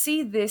we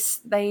see this,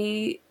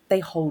 they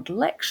hold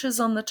lectures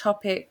on the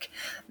topic,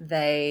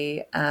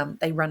 they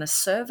run a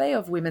survey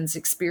of women's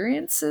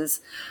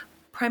experiences,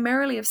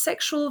 primarily of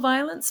sexual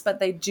violence, but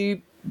they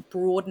do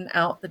broaden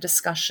out the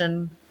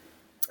discussion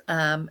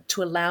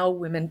to allow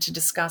women to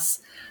discuss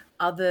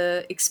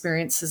other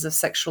experiences of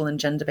sexual and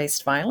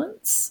gender-based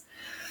violence.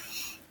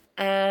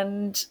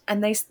 And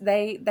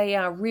they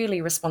are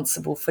really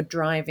responsible for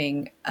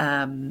driving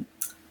the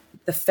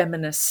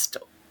feminist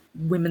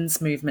women's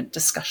movement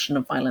discussion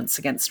of violence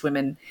against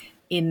women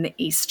in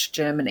East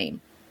Germany.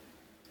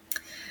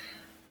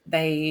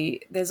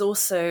 There's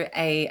also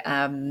a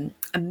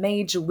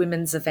major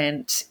women's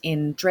event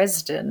in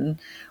Dresden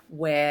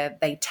where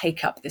they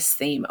take up this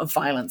theme of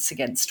violence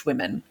against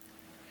women.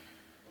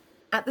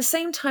 At the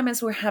same time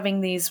as we're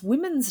having these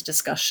women's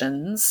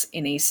discussions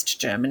in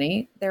East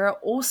Germany, there are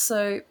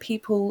also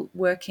people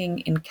working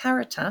in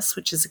Caritas,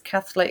 which is a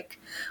Catholic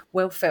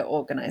welfare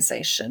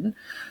organization,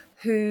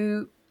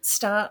 who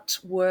start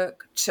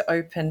work to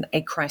open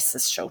a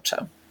crisis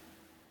shelter.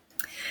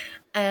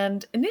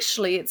 And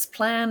initially it's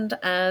planned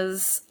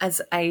as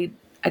a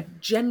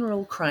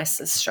general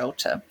crisis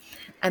shelter.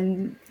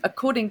 And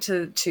according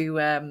to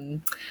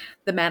the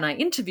man I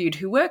interviewed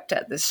who worked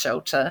at this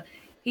shelter,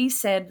 he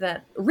said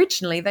that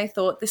originally they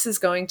thought this is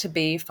going to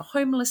be for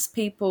homeless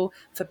people,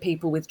 for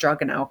people with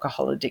drug and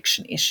alcohol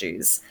addiction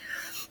issues.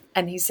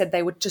 And he said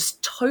they were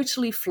just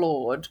totally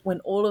floored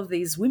when all of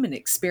these women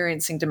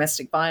experiencing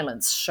domestic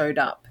violence showed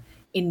up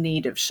in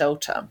need of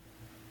shelter.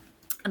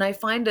 And I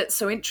find it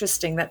so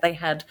interesting that they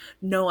had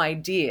no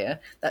idea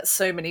that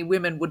so many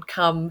women would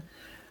come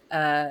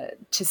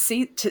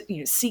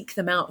seek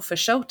them out for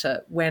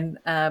shelter. When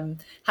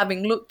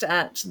having looked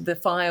at the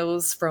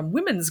files from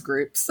women's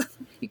groups,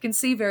 you can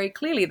see very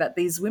clearly that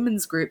these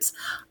women's groups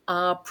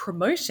are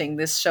promoting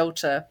this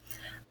shelter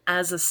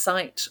as a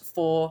site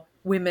for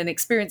women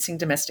experiencing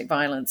domestic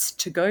violence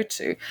to go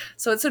to.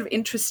 So it's sort of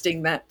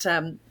interesting that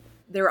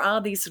there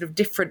are these sort of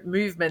different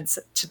movements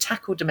to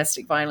tackle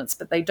domestic violence,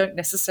 but they don't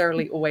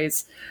necessarily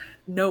always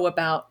know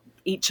about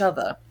each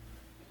other.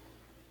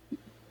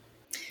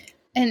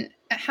 And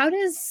how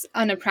does,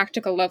 on a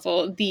practical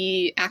level,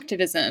 the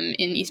activism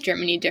in East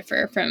Germany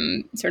differ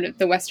from sort of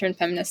the Western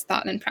feminist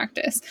thought and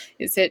practice?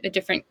 Is it a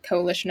different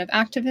coalition of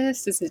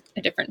activists? Is it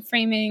a different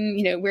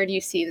framing? Where do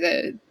you see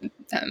the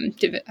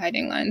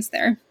dividing lines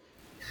there?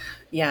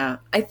 Yeah,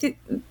 I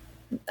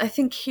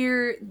think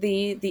here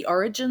the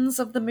origins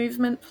of the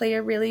movement play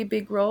a really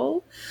big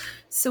role.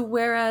 So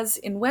whereas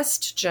in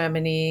West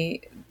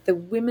Germany, the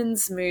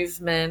women's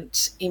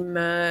movement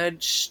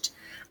emerged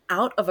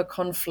out of a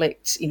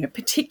conflict,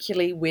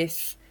 particularly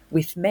with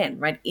men,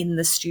 right, in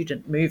the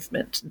student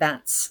movement.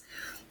 That's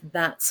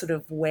sort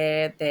of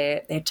where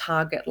their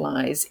target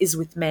lies, is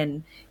with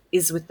men,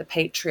 is with the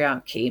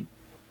patriarchy.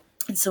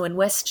 And so in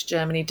West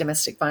Germany,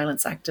 domestic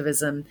violence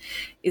activism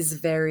is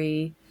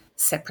very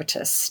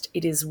separatist.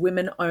 It is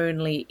women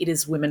only, it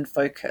is women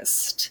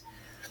focused.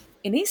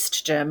 In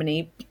East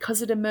Germany,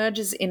 because it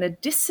emerges in a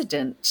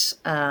dissident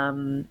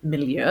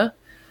milieu,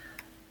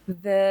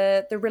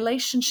 the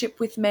relationship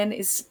with men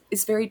is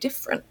very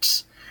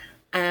different,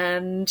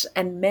 and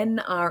men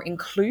are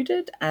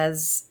included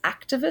as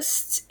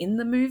activists in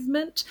the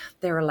movement.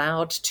 They're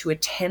allowed to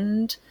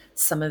attend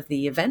some of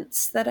the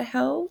events that are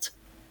held.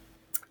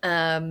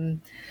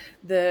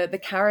 The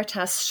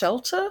Caritas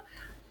shelter,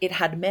 it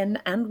had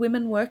men and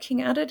women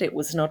working at it. It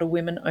was not a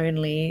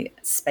women-only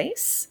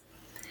space.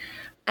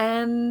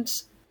 And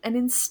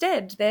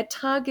instead, their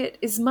target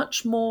is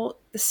much more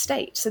the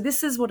state. So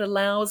this is what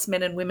allows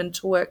men and women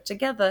to work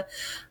together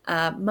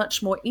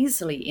much more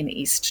easily in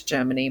East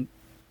Germany,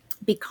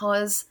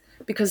 because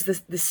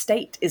the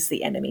state is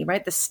the enemy,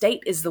 right? The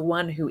state is the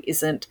one who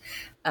isn't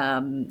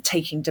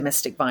taking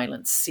domestic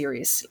violence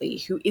seriously,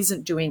 who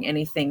isn't doing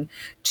anything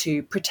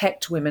to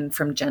protect women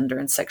from gender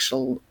and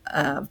sexual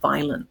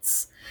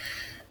violence.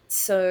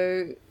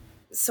 So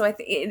I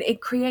think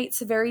it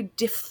creates a very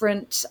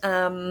different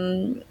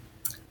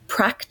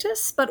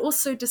practice, but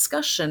also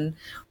discussion.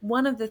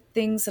 One of the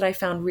things that I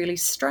found really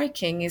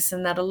striking is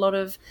in that a lot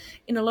of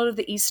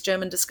the East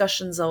German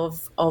discussions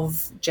of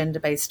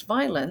gender-based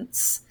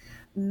violence,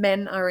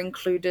 men are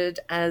included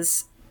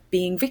as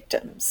being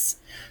victims.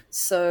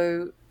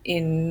 So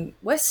in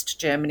West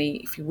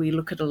Germany, if we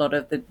look at a lot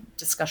of the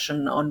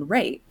discussion on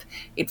rape,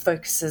 it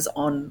focuses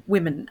on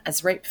women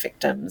as rape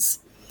victims.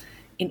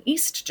 In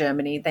East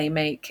Germany, they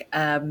make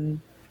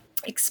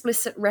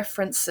explicit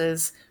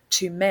references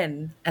to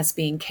men as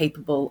being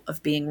capable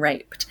of being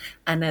raped,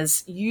 and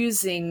as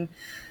using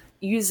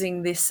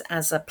this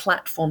as a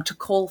platform to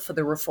call for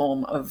the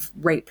reform of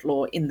rape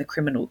law in the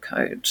criminal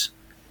code.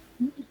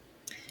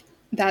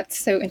 That's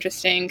so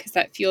interesting, because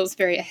that feels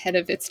very ahead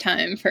of its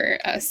time for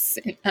us.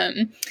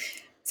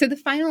 So the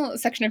final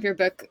section of your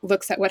book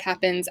looks at what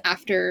happens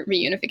after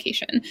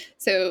reunification.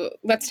 So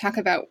let's talk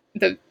about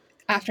the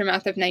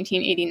aftermath of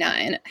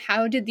 1989.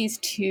 How did these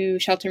two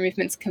shelter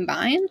movements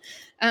combine?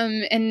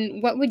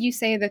 And what would you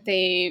say that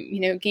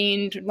they,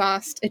 gained,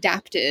 lost,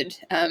 adapted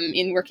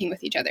in working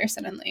with each other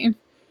suddenly?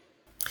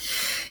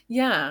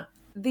 Yeah.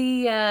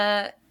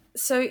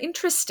 So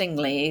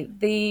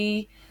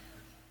interestingly,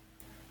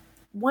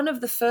 one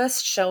of the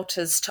first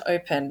shelters to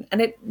open,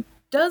 and it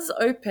does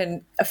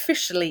open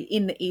officially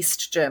in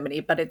East Germany,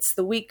 but it's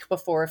the week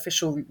before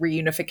official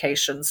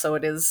reunification, so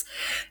it is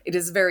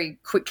very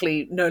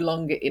quickly no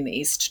longer in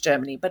East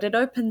Germany, but it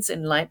opens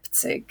in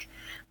Leipzig.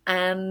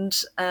 And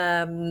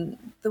the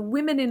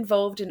women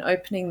involved in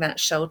opening that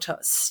shelter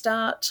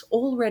start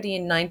already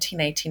in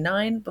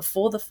 1989,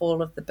 before the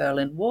fall of the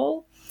Berlin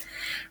Wall.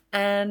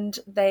 And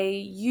they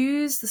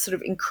use the sort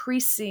of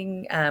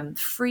increasing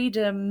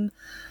freedom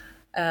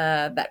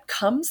that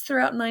comes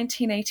throughout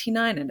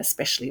 1989, and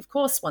especially, of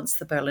course, once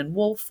the Berlin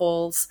Wall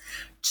falls,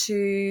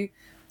 to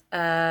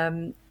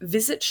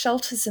visit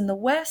shelters in the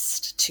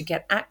West, to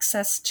get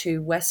access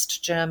to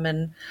West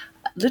German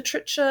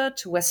literature,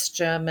 to West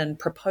German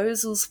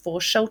proposals for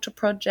shelter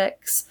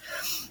projects.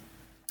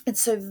 And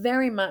so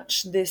very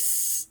much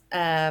the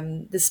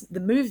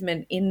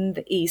movement in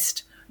the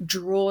East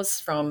draws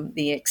from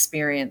the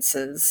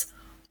experiences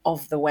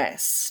of the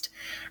West.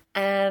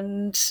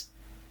 And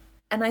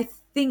I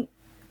think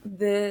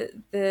the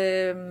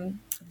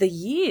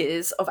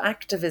years of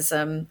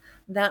activism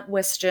that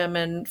West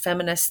German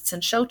feminists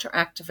and shelter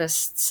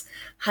activists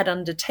had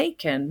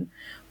undertaken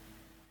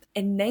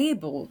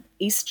enabled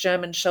East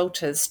German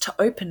shelters to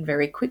open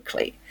very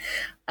quickly,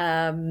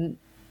 and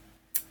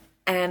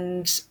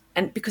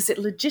because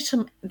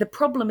the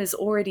problem is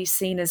already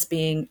seen as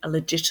being a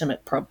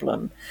legitimate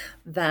problem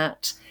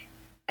that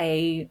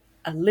a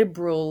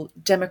liberal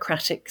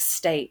democratic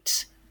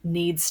state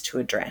needs to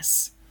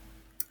address.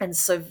 And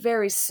so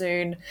very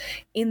soon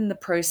in the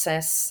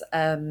process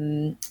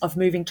of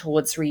moving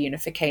towards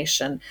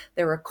reunification,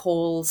 there are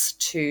calls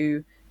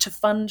to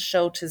fund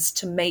shelters,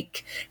 to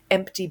make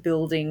empty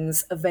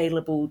buildings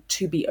available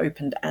to be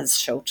opened as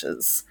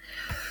shelters.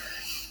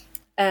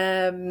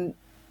 So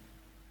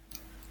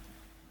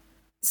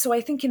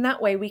I think in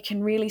that way we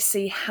can really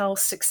see how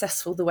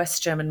successful the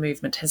West German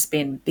movement has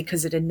been,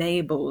 because it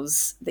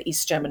enables the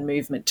East German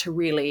movement to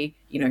really,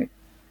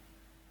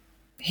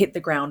 hit the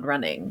ground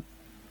running.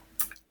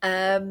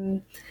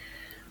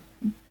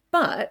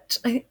 But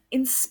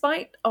in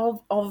spite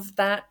of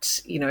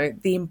that,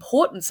 the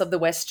importance of the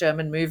West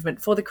German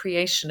movement for the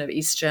creation of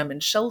East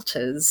German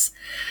shelters,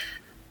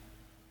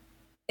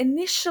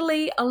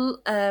 initially,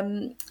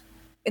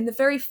 in the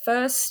very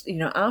first,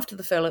 after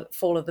the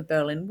fall of the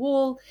Berlin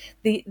Wall,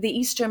 the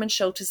East German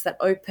shelters that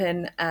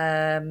open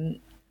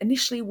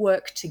initially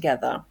work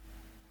together.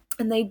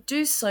 And they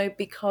do so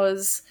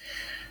because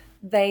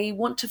they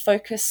want to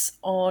focus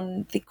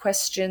on the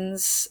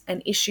questions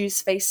and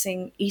issues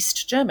facing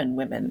East German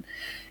women.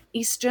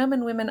 East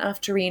German women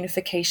after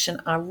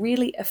reunification are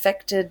really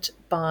affected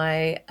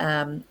by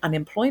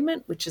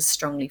unemployment, which is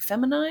strongly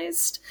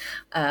feminized.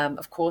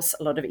 Of course,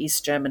 a lot of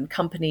East German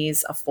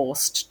companies are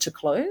forced to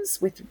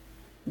close with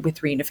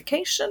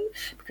reunification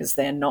because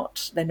they're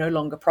no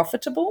longer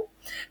profitable.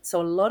 So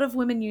a lot of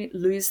women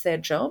lose their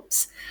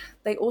jobs.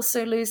 They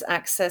also lose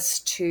access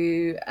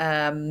to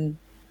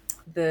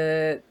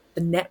the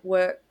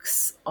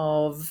networks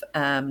of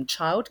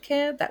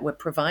childcare that were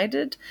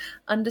provided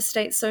under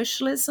state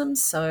socialism.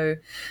 So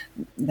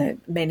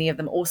many of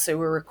them also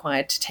were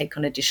required to take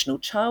on additional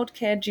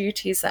childcare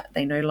duties, that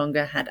they no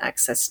longer had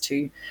access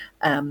to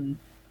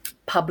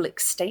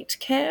public state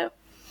care.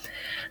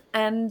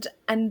 And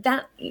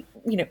that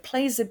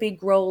plays a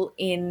big role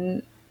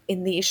in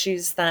the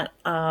issues that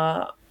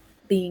are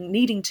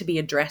needing to be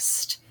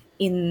addressed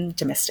in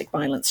domestic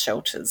violence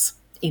shelters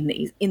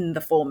in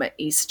the former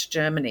East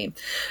Germany.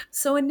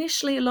 So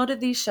initially, a lot of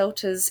these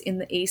shelters in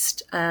the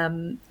East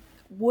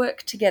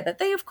work together.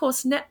 They of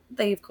course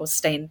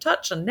stay in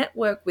touch and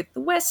network with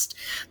the West,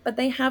 but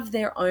they have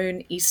their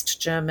own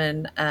East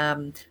German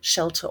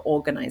shelter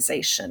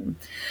organization.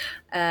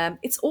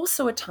 It's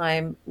also a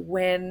time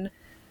when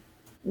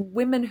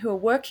women who are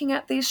working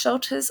at these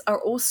shelters are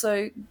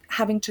also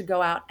having to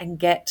go out and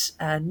get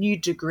new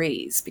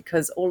degrees,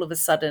 because all of a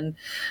sudden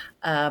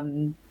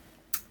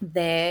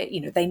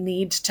they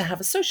need to have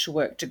a social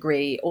work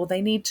degree, or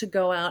they need to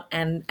go out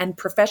and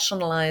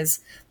professionalize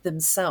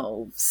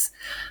themselves.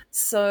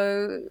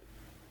 So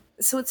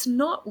it's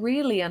not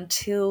really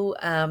until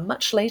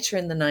much later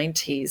in the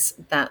 90s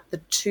that the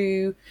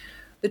two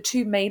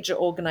major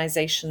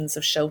organizations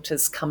of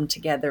shelters come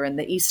together, and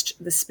the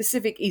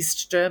specific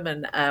East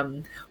German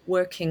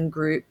working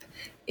group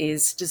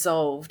is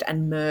dissolved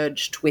and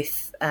merged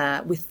with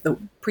the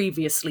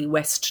previously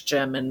West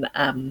German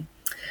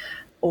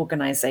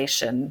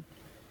organization.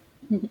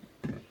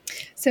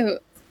 So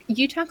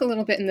you talk a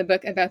little bit in the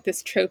book about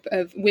this trope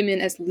of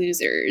women as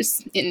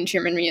losers in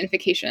German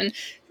reunification,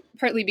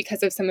 partly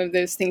because of some of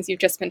those things you've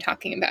just been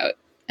talking about,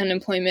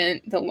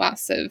 unemployment, the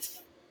loss of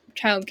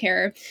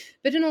childcare.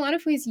 But in a lot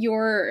of ways,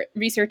 your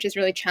research is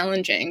really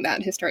challenging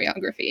that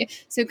historiography.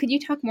 So could you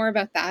talk more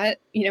about that?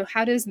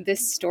 How does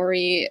this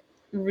story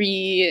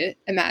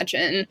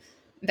reimagine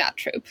that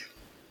trope?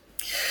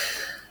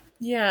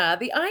 Yeah,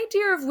 the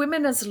idea of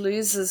women as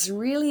losers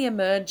really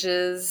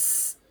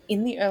emerges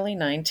in the early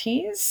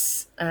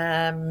 90s.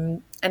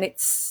 And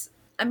it's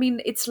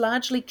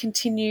largely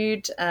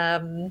continued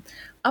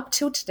up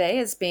till today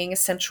as being a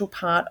central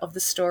part of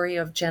the story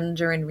of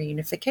gender and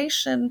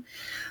reunification,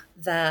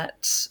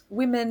 that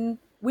women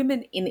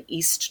in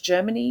East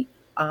Germany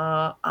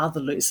are the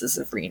losers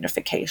of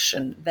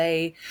reunification.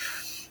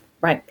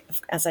 Right,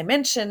 as I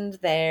mentioned,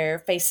 they're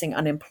facing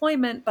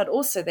unemployment, but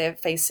also they're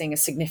facing a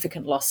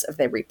significant loss of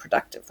their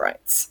reproductive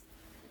rights.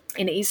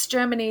 In East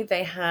Germany,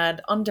 they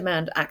had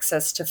on-demand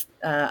access to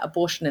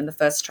abortion in the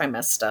first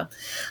trimester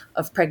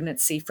of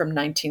pregnancy from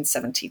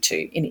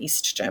 1972 in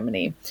East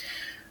Germany.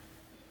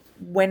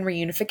 When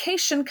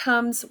reunification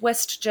comes,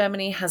 West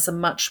Germany has a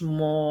much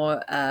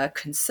more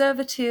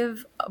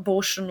conservative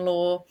abortion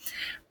law,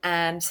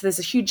 and so there's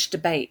a huge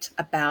debate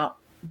about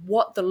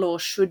what the law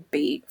should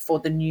be for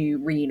the new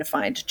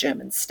reunified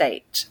German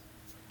state.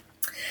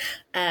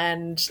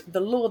 And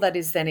the law that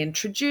is then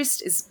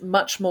introduced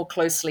much more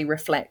closely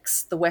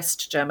reflects the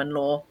West German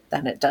law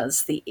than it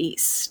does the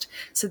East.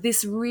 So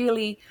this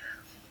really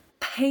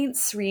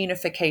paints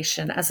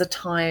reunification as a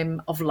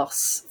time of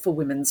loss for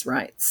women's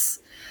rights,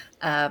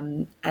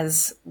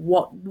 as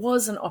what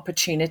was an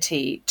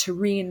opportunity to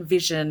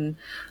re-envision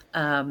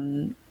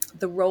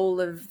the role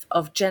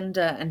of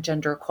gender and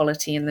gender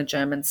equality in the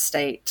German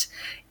state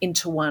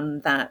into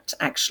one that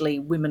actually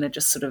women are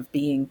just sort of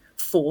being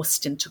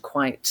forced into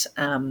quite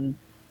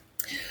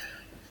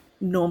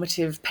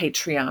normative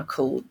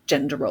patriarchal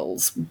gender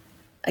roles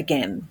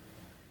again.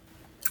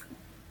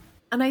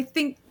 And I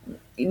think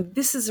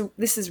this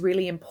is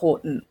really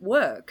important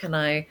work, and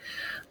I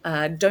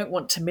don't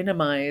want to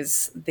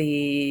minimize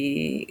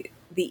the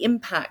the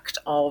impact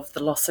of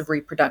the loss of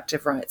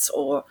reproductive rights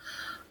or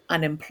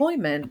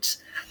unemployment.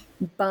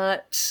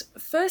 But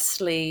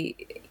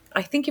firstly,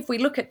 I think if we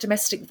look at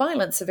domestic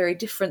violence, a very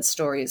different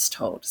story is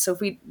told. So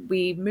if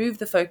we move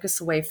the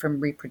focus away from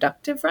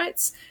reproductive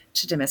rights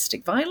to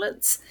domestic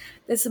violence,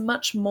 there's a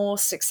much more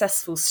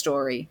successful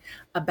story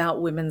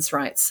about women's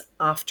rights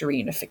after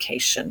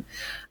reunification.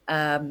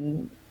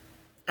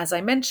 As I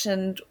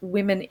mentioned,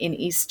 women in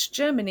East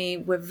Germany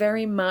were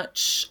very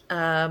much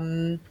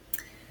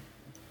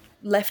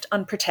left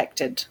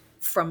unprotected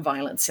from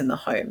violence in the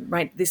home,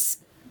 right?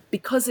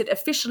 Because it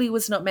officially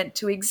was not meant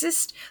to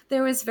exist,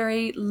 there is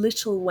very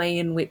little way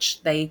in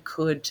which they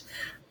could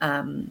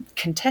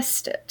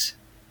contest it.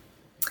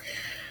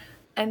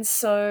 And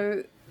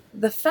so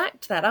the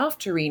fact that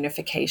after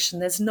reunification,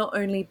 there's not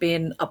only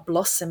been a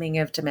blossoming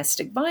of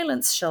domestic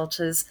violence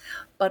shelters,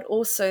 but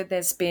also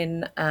there's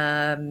been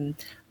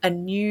a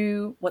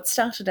new, what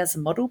started as a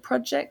model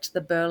project,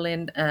 the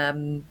Berlin,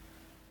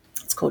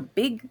 it's called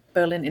BIG,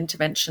 Berlin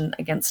Intervention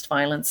Against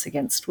Violence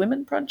Against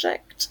Women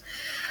project.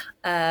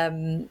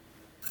 That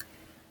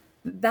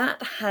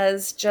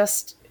has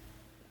just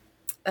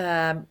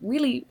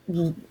really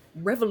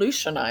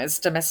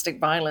revolutionized domestic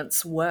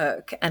violence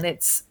work, and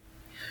it's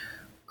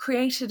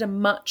created a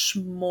much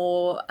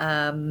more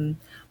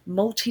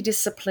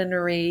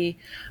multidisciplinary,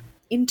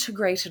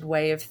 integrated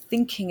way of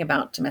thinking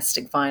about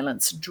domestic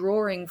violence,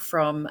 drawing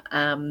from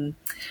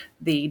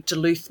the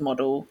Duluth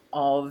model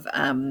of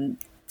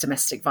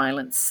domestic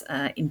violence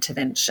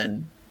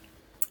intervention.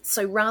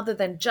 So rather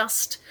than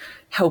just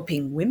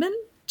helping women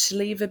to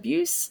leave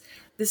abuse,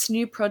 this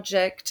new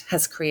project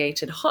has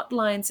created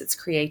hotlines, it's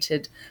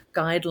created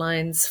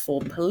guidelines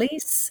for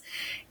police,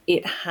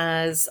 it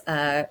has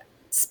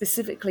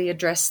specifically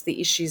addressed the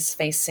issues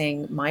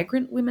facing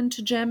migrant women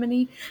to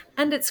Germany,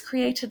 and it's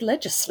created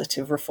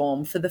legislative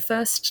reform for the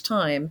first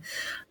time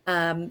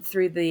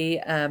through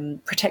the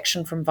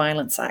Protection from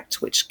Violence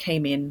Act, which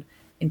came in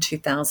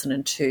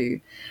 2002.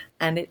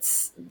 And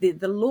it's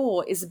the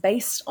law is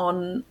based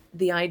on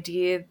the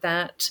idea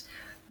that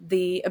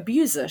the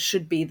abuser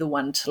should be the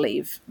one to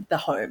leave the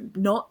home,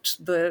 not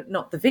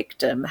the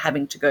victim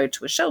having to go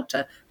to a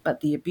shelter,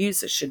 but the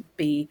abuser should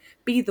be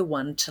the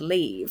one to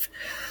leave.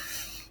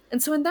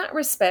 And so in that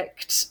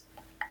respect,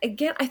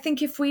 again, I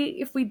think if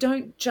we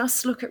don't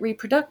just look at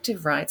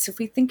reproductive rights, if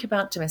we think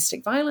about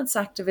domestic violence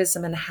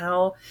activism and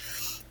how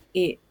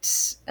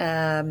it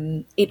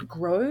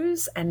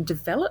grows and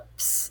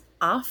develops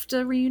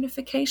after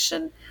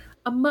reunification,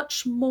 a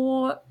much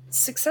more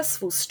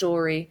successful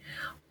story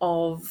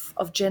of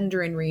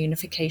gender in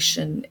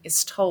reunification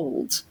is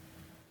told.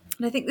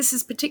 And I think this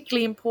is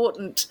particularly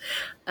important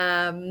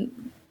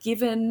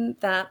given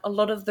that a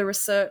lot of the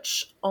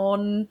research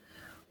on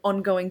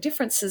ongoing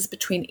differences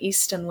between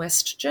East and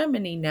West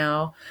Germany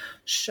now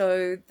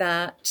show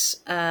that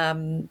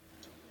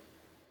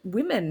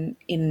women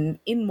in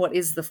what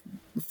is the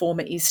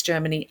former East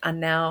Germany are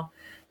now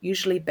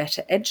usually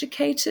better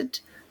educated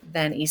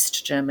than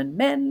East German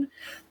men.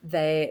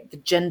 The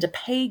gender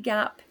pay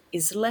gap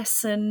is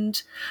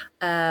lessened,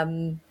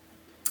 and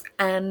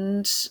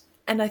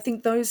I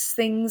think those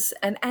things,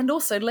 and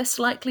also less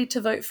likely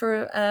to vote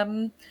for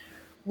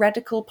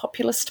radical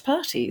populist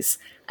parties.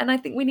 And I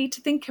think we need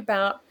to think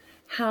about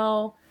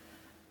how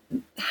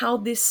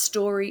this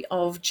story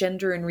of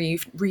gender and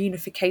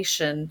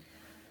reunification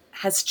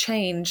has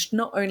changed,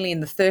 not only in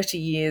the 30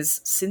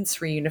 years since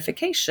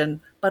reunification,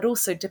 but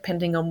also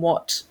depending on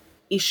what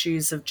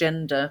issues of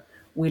gender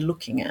we're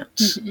looking at.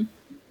 Mm-hmm.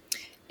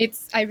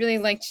 I really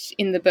liked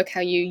in the book how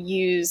you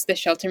use the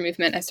shelter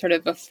movement as sort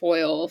of a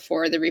foil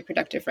for the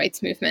reproductive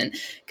rights movement.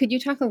 Could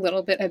you talk a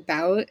little bit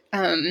about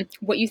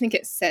what you think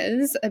it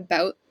says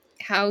about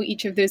how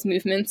each of those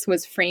movements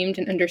was framed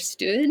and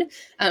understood,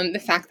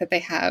 the fact that they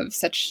have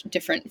such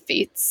different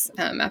fates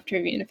after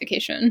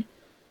reunification?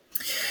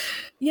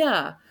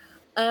 Yeah.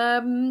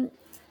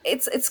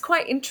 It's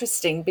quite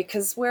interesting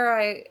because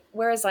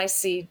whereas I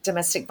see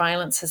domestic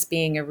violence as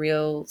being a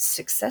real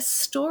success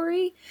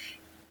story,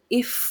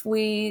 if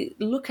we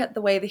look at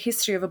the way the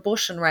history of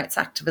abortion rights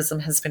activism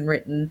has been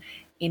written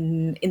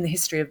in the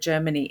history of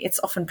Germany, it's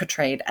often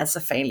portrayed as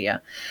a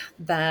failure,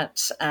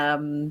 that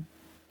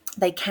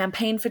they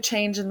campaigned for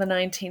change in the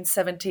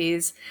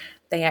 1970s.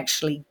 They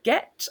actually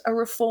get a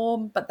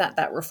reform, but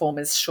that reform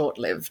is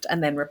short-lived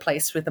and then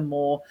replaced with a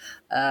more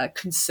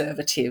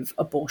conservative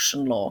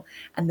abortion law.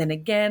 And then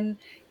again,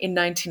 in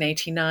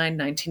 1989,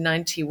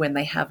 1990, when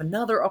they have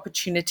another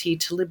opportunity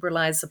to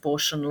liberalize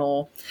abortion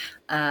law,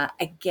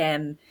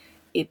 again,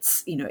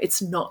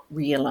 it's not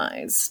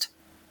realized.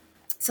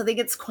 So I think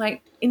it's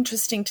quite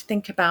interesting to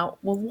think about,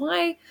 well,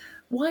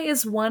 why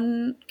is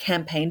one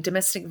campaign,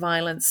 domestic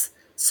violence,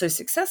 so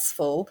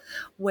successful,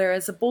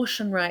 whereas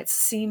abortion rights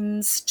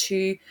seems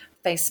to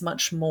face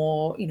much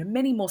more,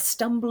 many more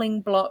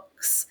stumbling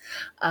blocks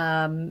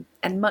and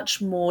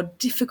much more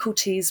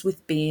difficulties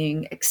with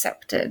being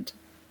accepted.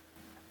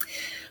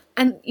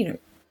 And,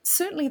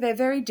 certainly they're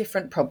very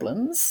different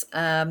problems,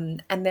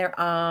 and there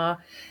are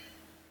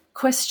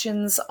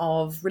questions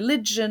of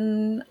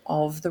religion,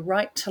 of the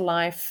right to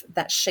life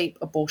that shape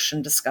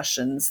abortion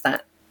discussions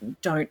that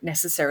don't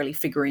necessarily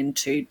figure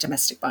into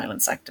domestic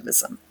violence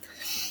activism.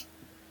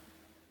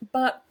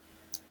 But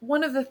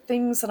one of the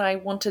things that I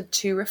wanted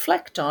to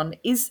reflect on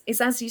is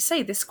as you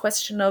say, this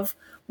question of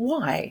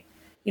why.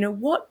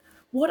 What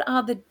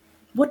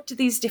do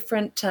these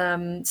different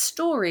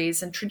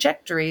stories and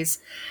trajectories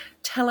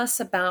tell us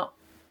about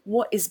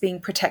what is being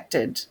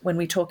protected when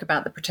we talk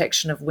about the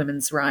protection of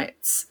women's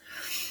rights?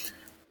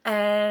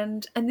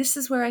 And this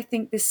is where I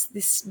think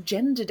this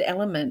gendered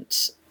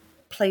element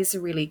plays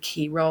a really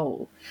key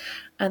role.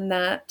 And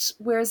that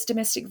whereas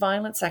domestic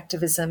violence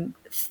activism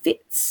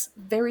fits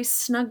very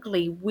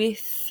snugly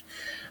with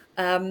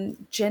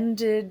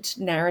gendered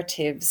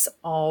narratives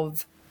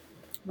of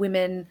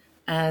women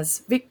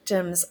as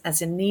victims,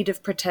 as in need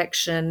of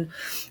protection,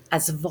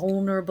 as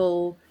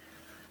vulnerable,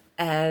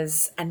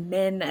 and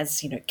men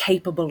as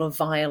capable of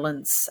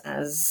violence,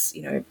 as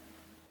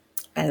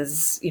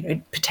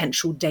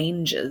potential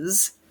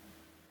dangers.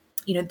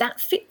 That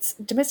fits.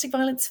 Domestic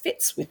violence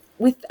fits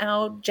with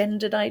our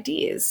gendered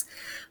ideas.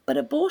 But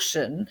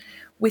abortion,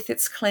 with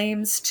its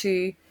claims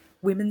to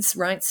women's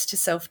rights to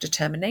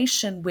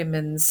self-determination,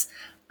 women's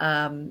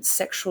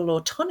sexual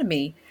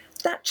autonomy,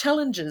 that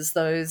challenges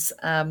those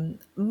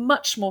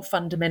much more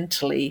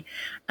fundamentally.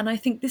 And I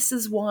think this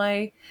is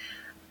why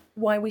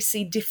we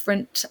see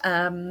different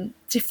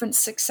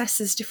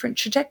successes, different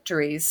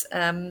trajectories,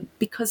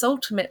 because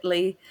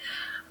ultimately,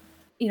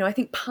 I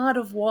think part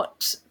of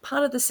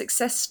the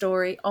success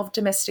story of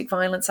domestic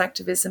violence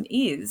activism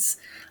is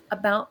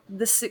about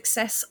the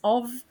success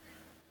of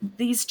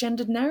these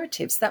gendered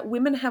narratives, that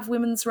women have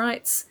women's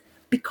rights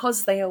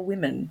because they are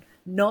women,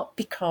 not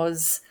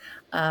because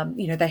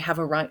they have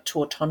a right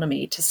to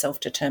autonomy, to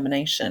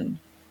self-determination.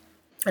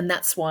 And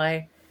that's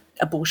why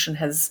abortion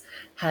has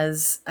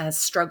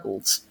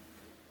struggled.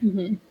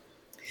 Mm-hmm.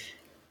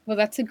 Well,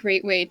 that's a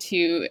great way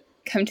to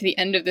come to the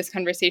end of this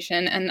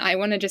conversation. And I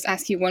want to just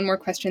ask you one more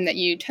question that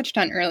you touched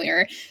on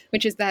earlier,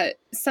 which is that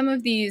some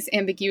of these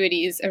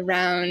ambiguities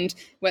around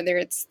whether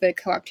it's the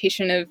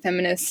co-optation of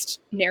feminist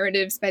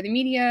narratives by the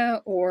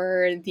media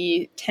or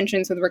the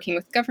tensions with working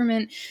with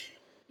government,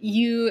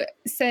 you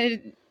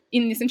said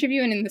in this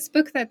interview and in this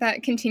book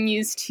that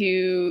continues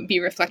to be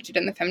reflected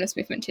in the feminist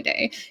movement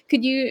today.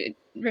 Could you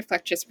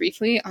reflect just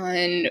briefly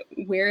on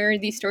where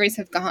these stories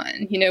have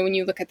gone? When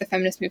you look at the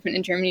feminist movement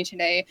in Germany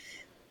today,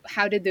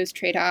 how did those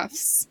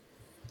trade-offs,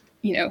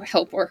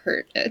 help or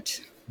hurt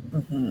it?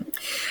 Mm-hmm.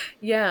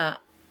 Yeah,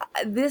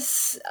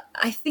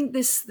 I think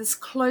this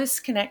close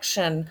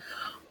connection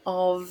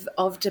of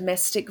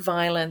domestic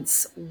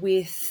violence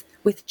with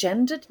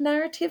gendered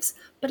narratives,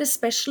 but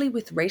especially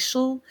with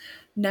racial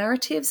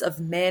narratives of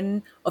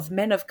men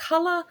of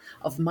color,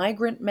 of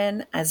migrant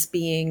men as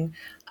being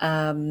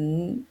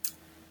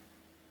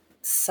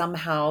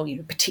somehow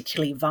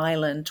particularly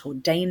violent or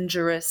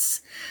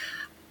dangerous.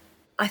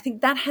 I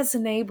think that has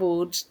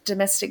enabled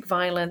domestic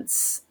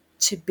violence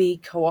to be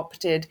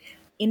co-opted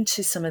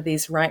into some of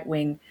these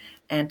right-wing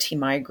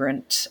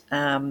anti-migrant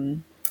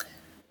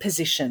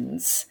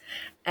positions.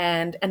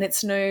 And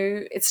it's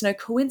no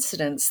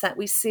coincidence that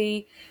we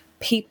see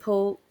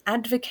people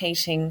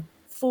advocating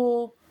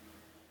for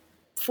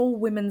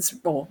women's,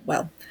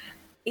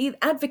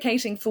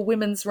 advocating for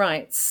women's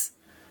rights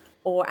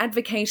or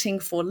advocating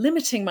for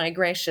limiting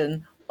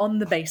migration on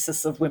the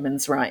basis of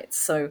women's rights.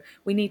 So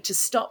we need to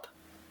stop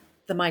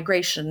the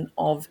migration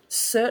of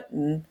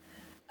certain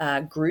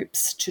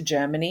groups to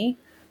Germany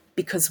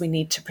because we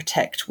need to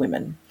protect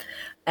women.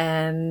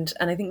 And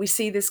I think we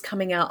see this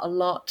coming out a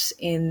lot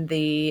in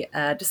the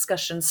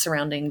discussions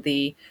surrounding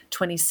the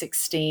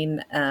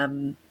 2016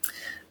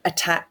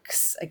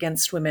 attacks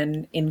against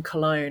women in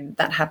Cologne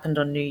that happened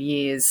on New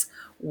Year's,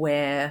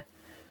 where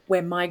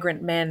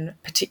migrant men,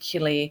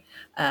 particularly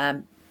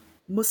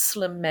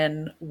Muslim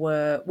men,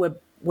 were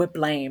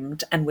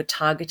blamed and were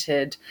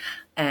targeted,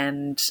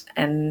 and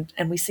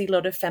we see a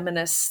lot of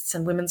feminists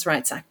and women's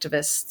rights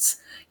activists,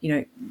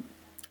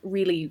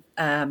 really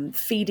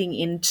feeding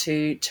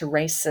into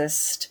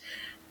racist,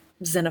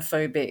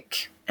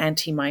 xenophobic,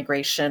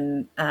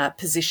 anti-migration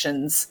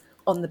positions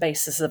on the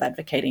basis of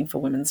advocating for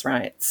women's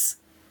rights.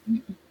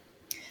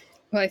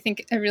 Well, I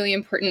think a really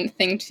important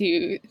thing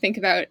to think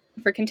about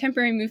for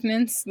contemporary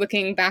movements,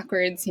 looking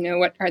backwards,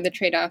 what are the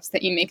trade-offs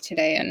that you make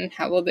today and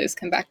how will those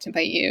come back to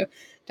bite you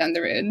down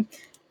the road?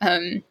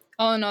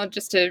 All in all,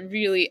 just a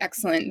really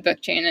excellent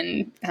book, Jane,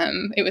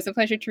 and it was a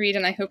pleasure to read,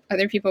 and I hope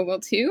other people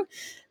will too.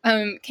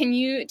 Can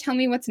you tell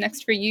me what's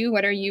next for you?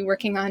 What are you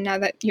working on now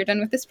that you're done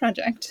with this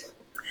project?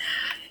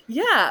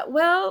 Yeah,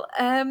 well,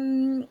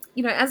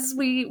 as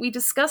we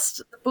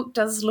discussed, the book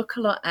does look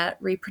a lot at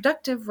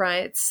reproductive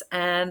rights,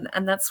 and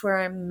that's where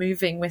I'm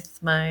moving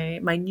with my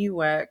new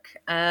work.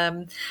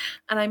 And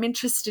I'm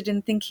interested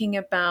in thinking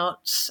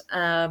about,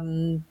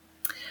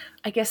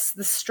 I guess,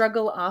 the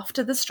struggle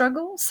after the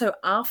struggle. So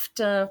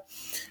after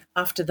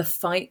after the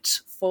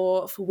fight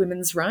for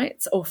women's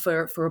rights, or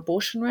for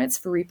abortion rights,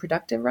 for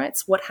reproductive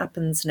rights, what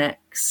happens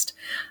next?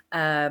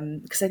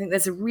 Because I think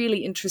there's a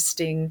really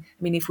interesting,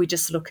 if we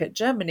just look at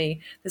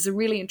Germany, there's a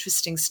really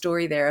interesting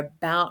story there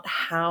about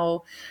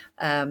how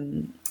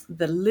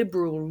the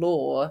liberal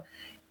law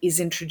is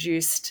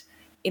introduced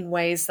in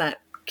ways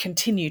that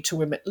continue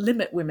to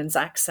limit women's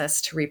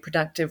access to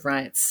reproductive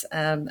rights.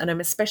 And I'm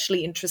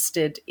especially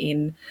interested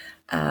in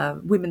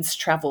women's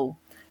travel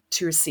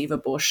to receive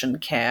abortion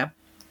care,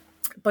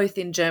 both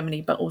in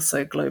Germany but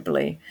also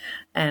globally,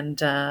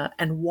 and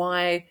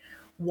why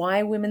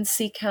women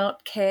seek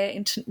out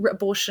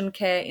abortion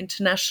care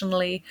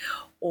internationally,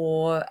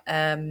 or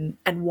and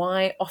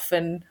why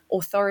often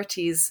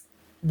authorities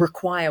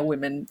require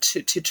women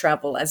to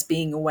travel as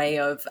being a way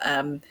of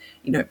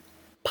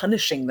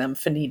punishing them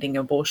for needing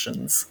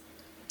abortions.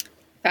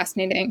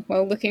 Fascinating.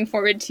 Well, looking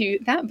forward to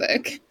that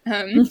book.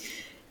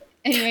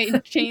 Anyway,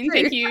 Jane,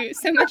 thank you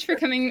so much for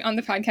coming on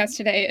the podcast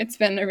today. It's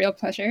been a real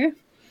pleasure.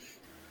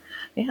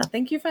 Yeah,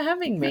 thank you for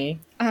having me.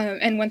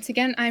 And once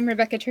again, I'm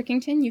Rebecca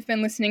Turkington. You've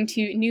been listening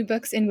to New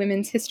Books in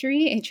Women's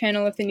History, a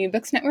channel of the New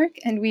Books Network,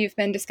 and we've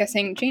been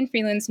discussing Jane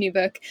Freeland's new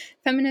book,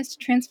 Feminist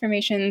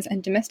Transformations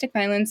and Domestic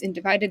Violence in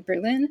Divided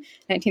Berlin,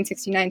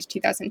 1969 to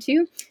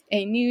 2002,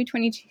 a new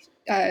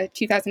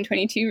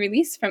 2022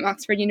 release from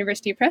Oxford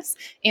University Press,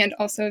 and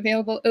also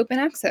available open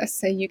access,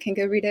 so you can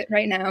go read it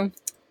right now.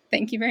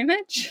 Thank you very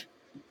much.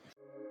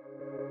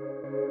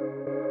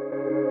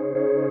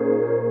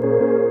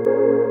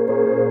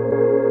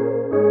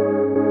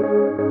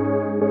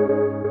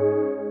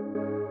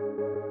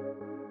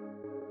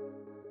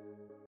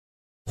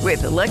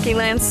 With the Lucky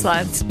Land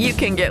Slots, you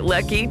can get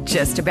lucky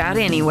just about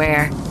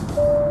anywhere.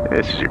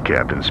 This is your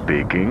captain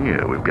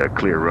speaking. We've got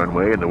clear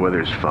runway and the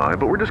weather's fine,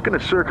 but we're just going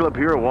to circle up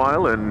here a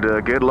while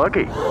and get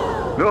lucky.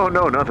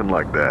 No, nothing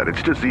like that.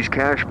 It's just these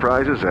cash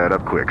prizes add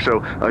up quick.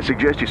 So I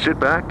suggest you sit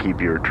back, keep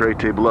your tray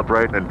table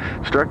upright, and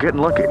start getting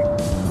lucky.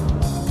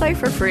 Play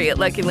for free at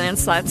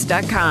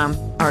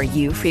LuckyLandSlots.com. Are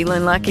you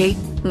feeling lucky?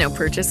 No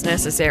purchase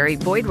necessary.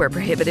 Void where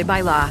prohibited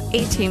by law.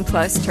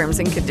 18+ terms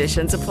and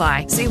conditions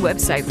apply. See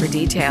website for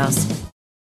details.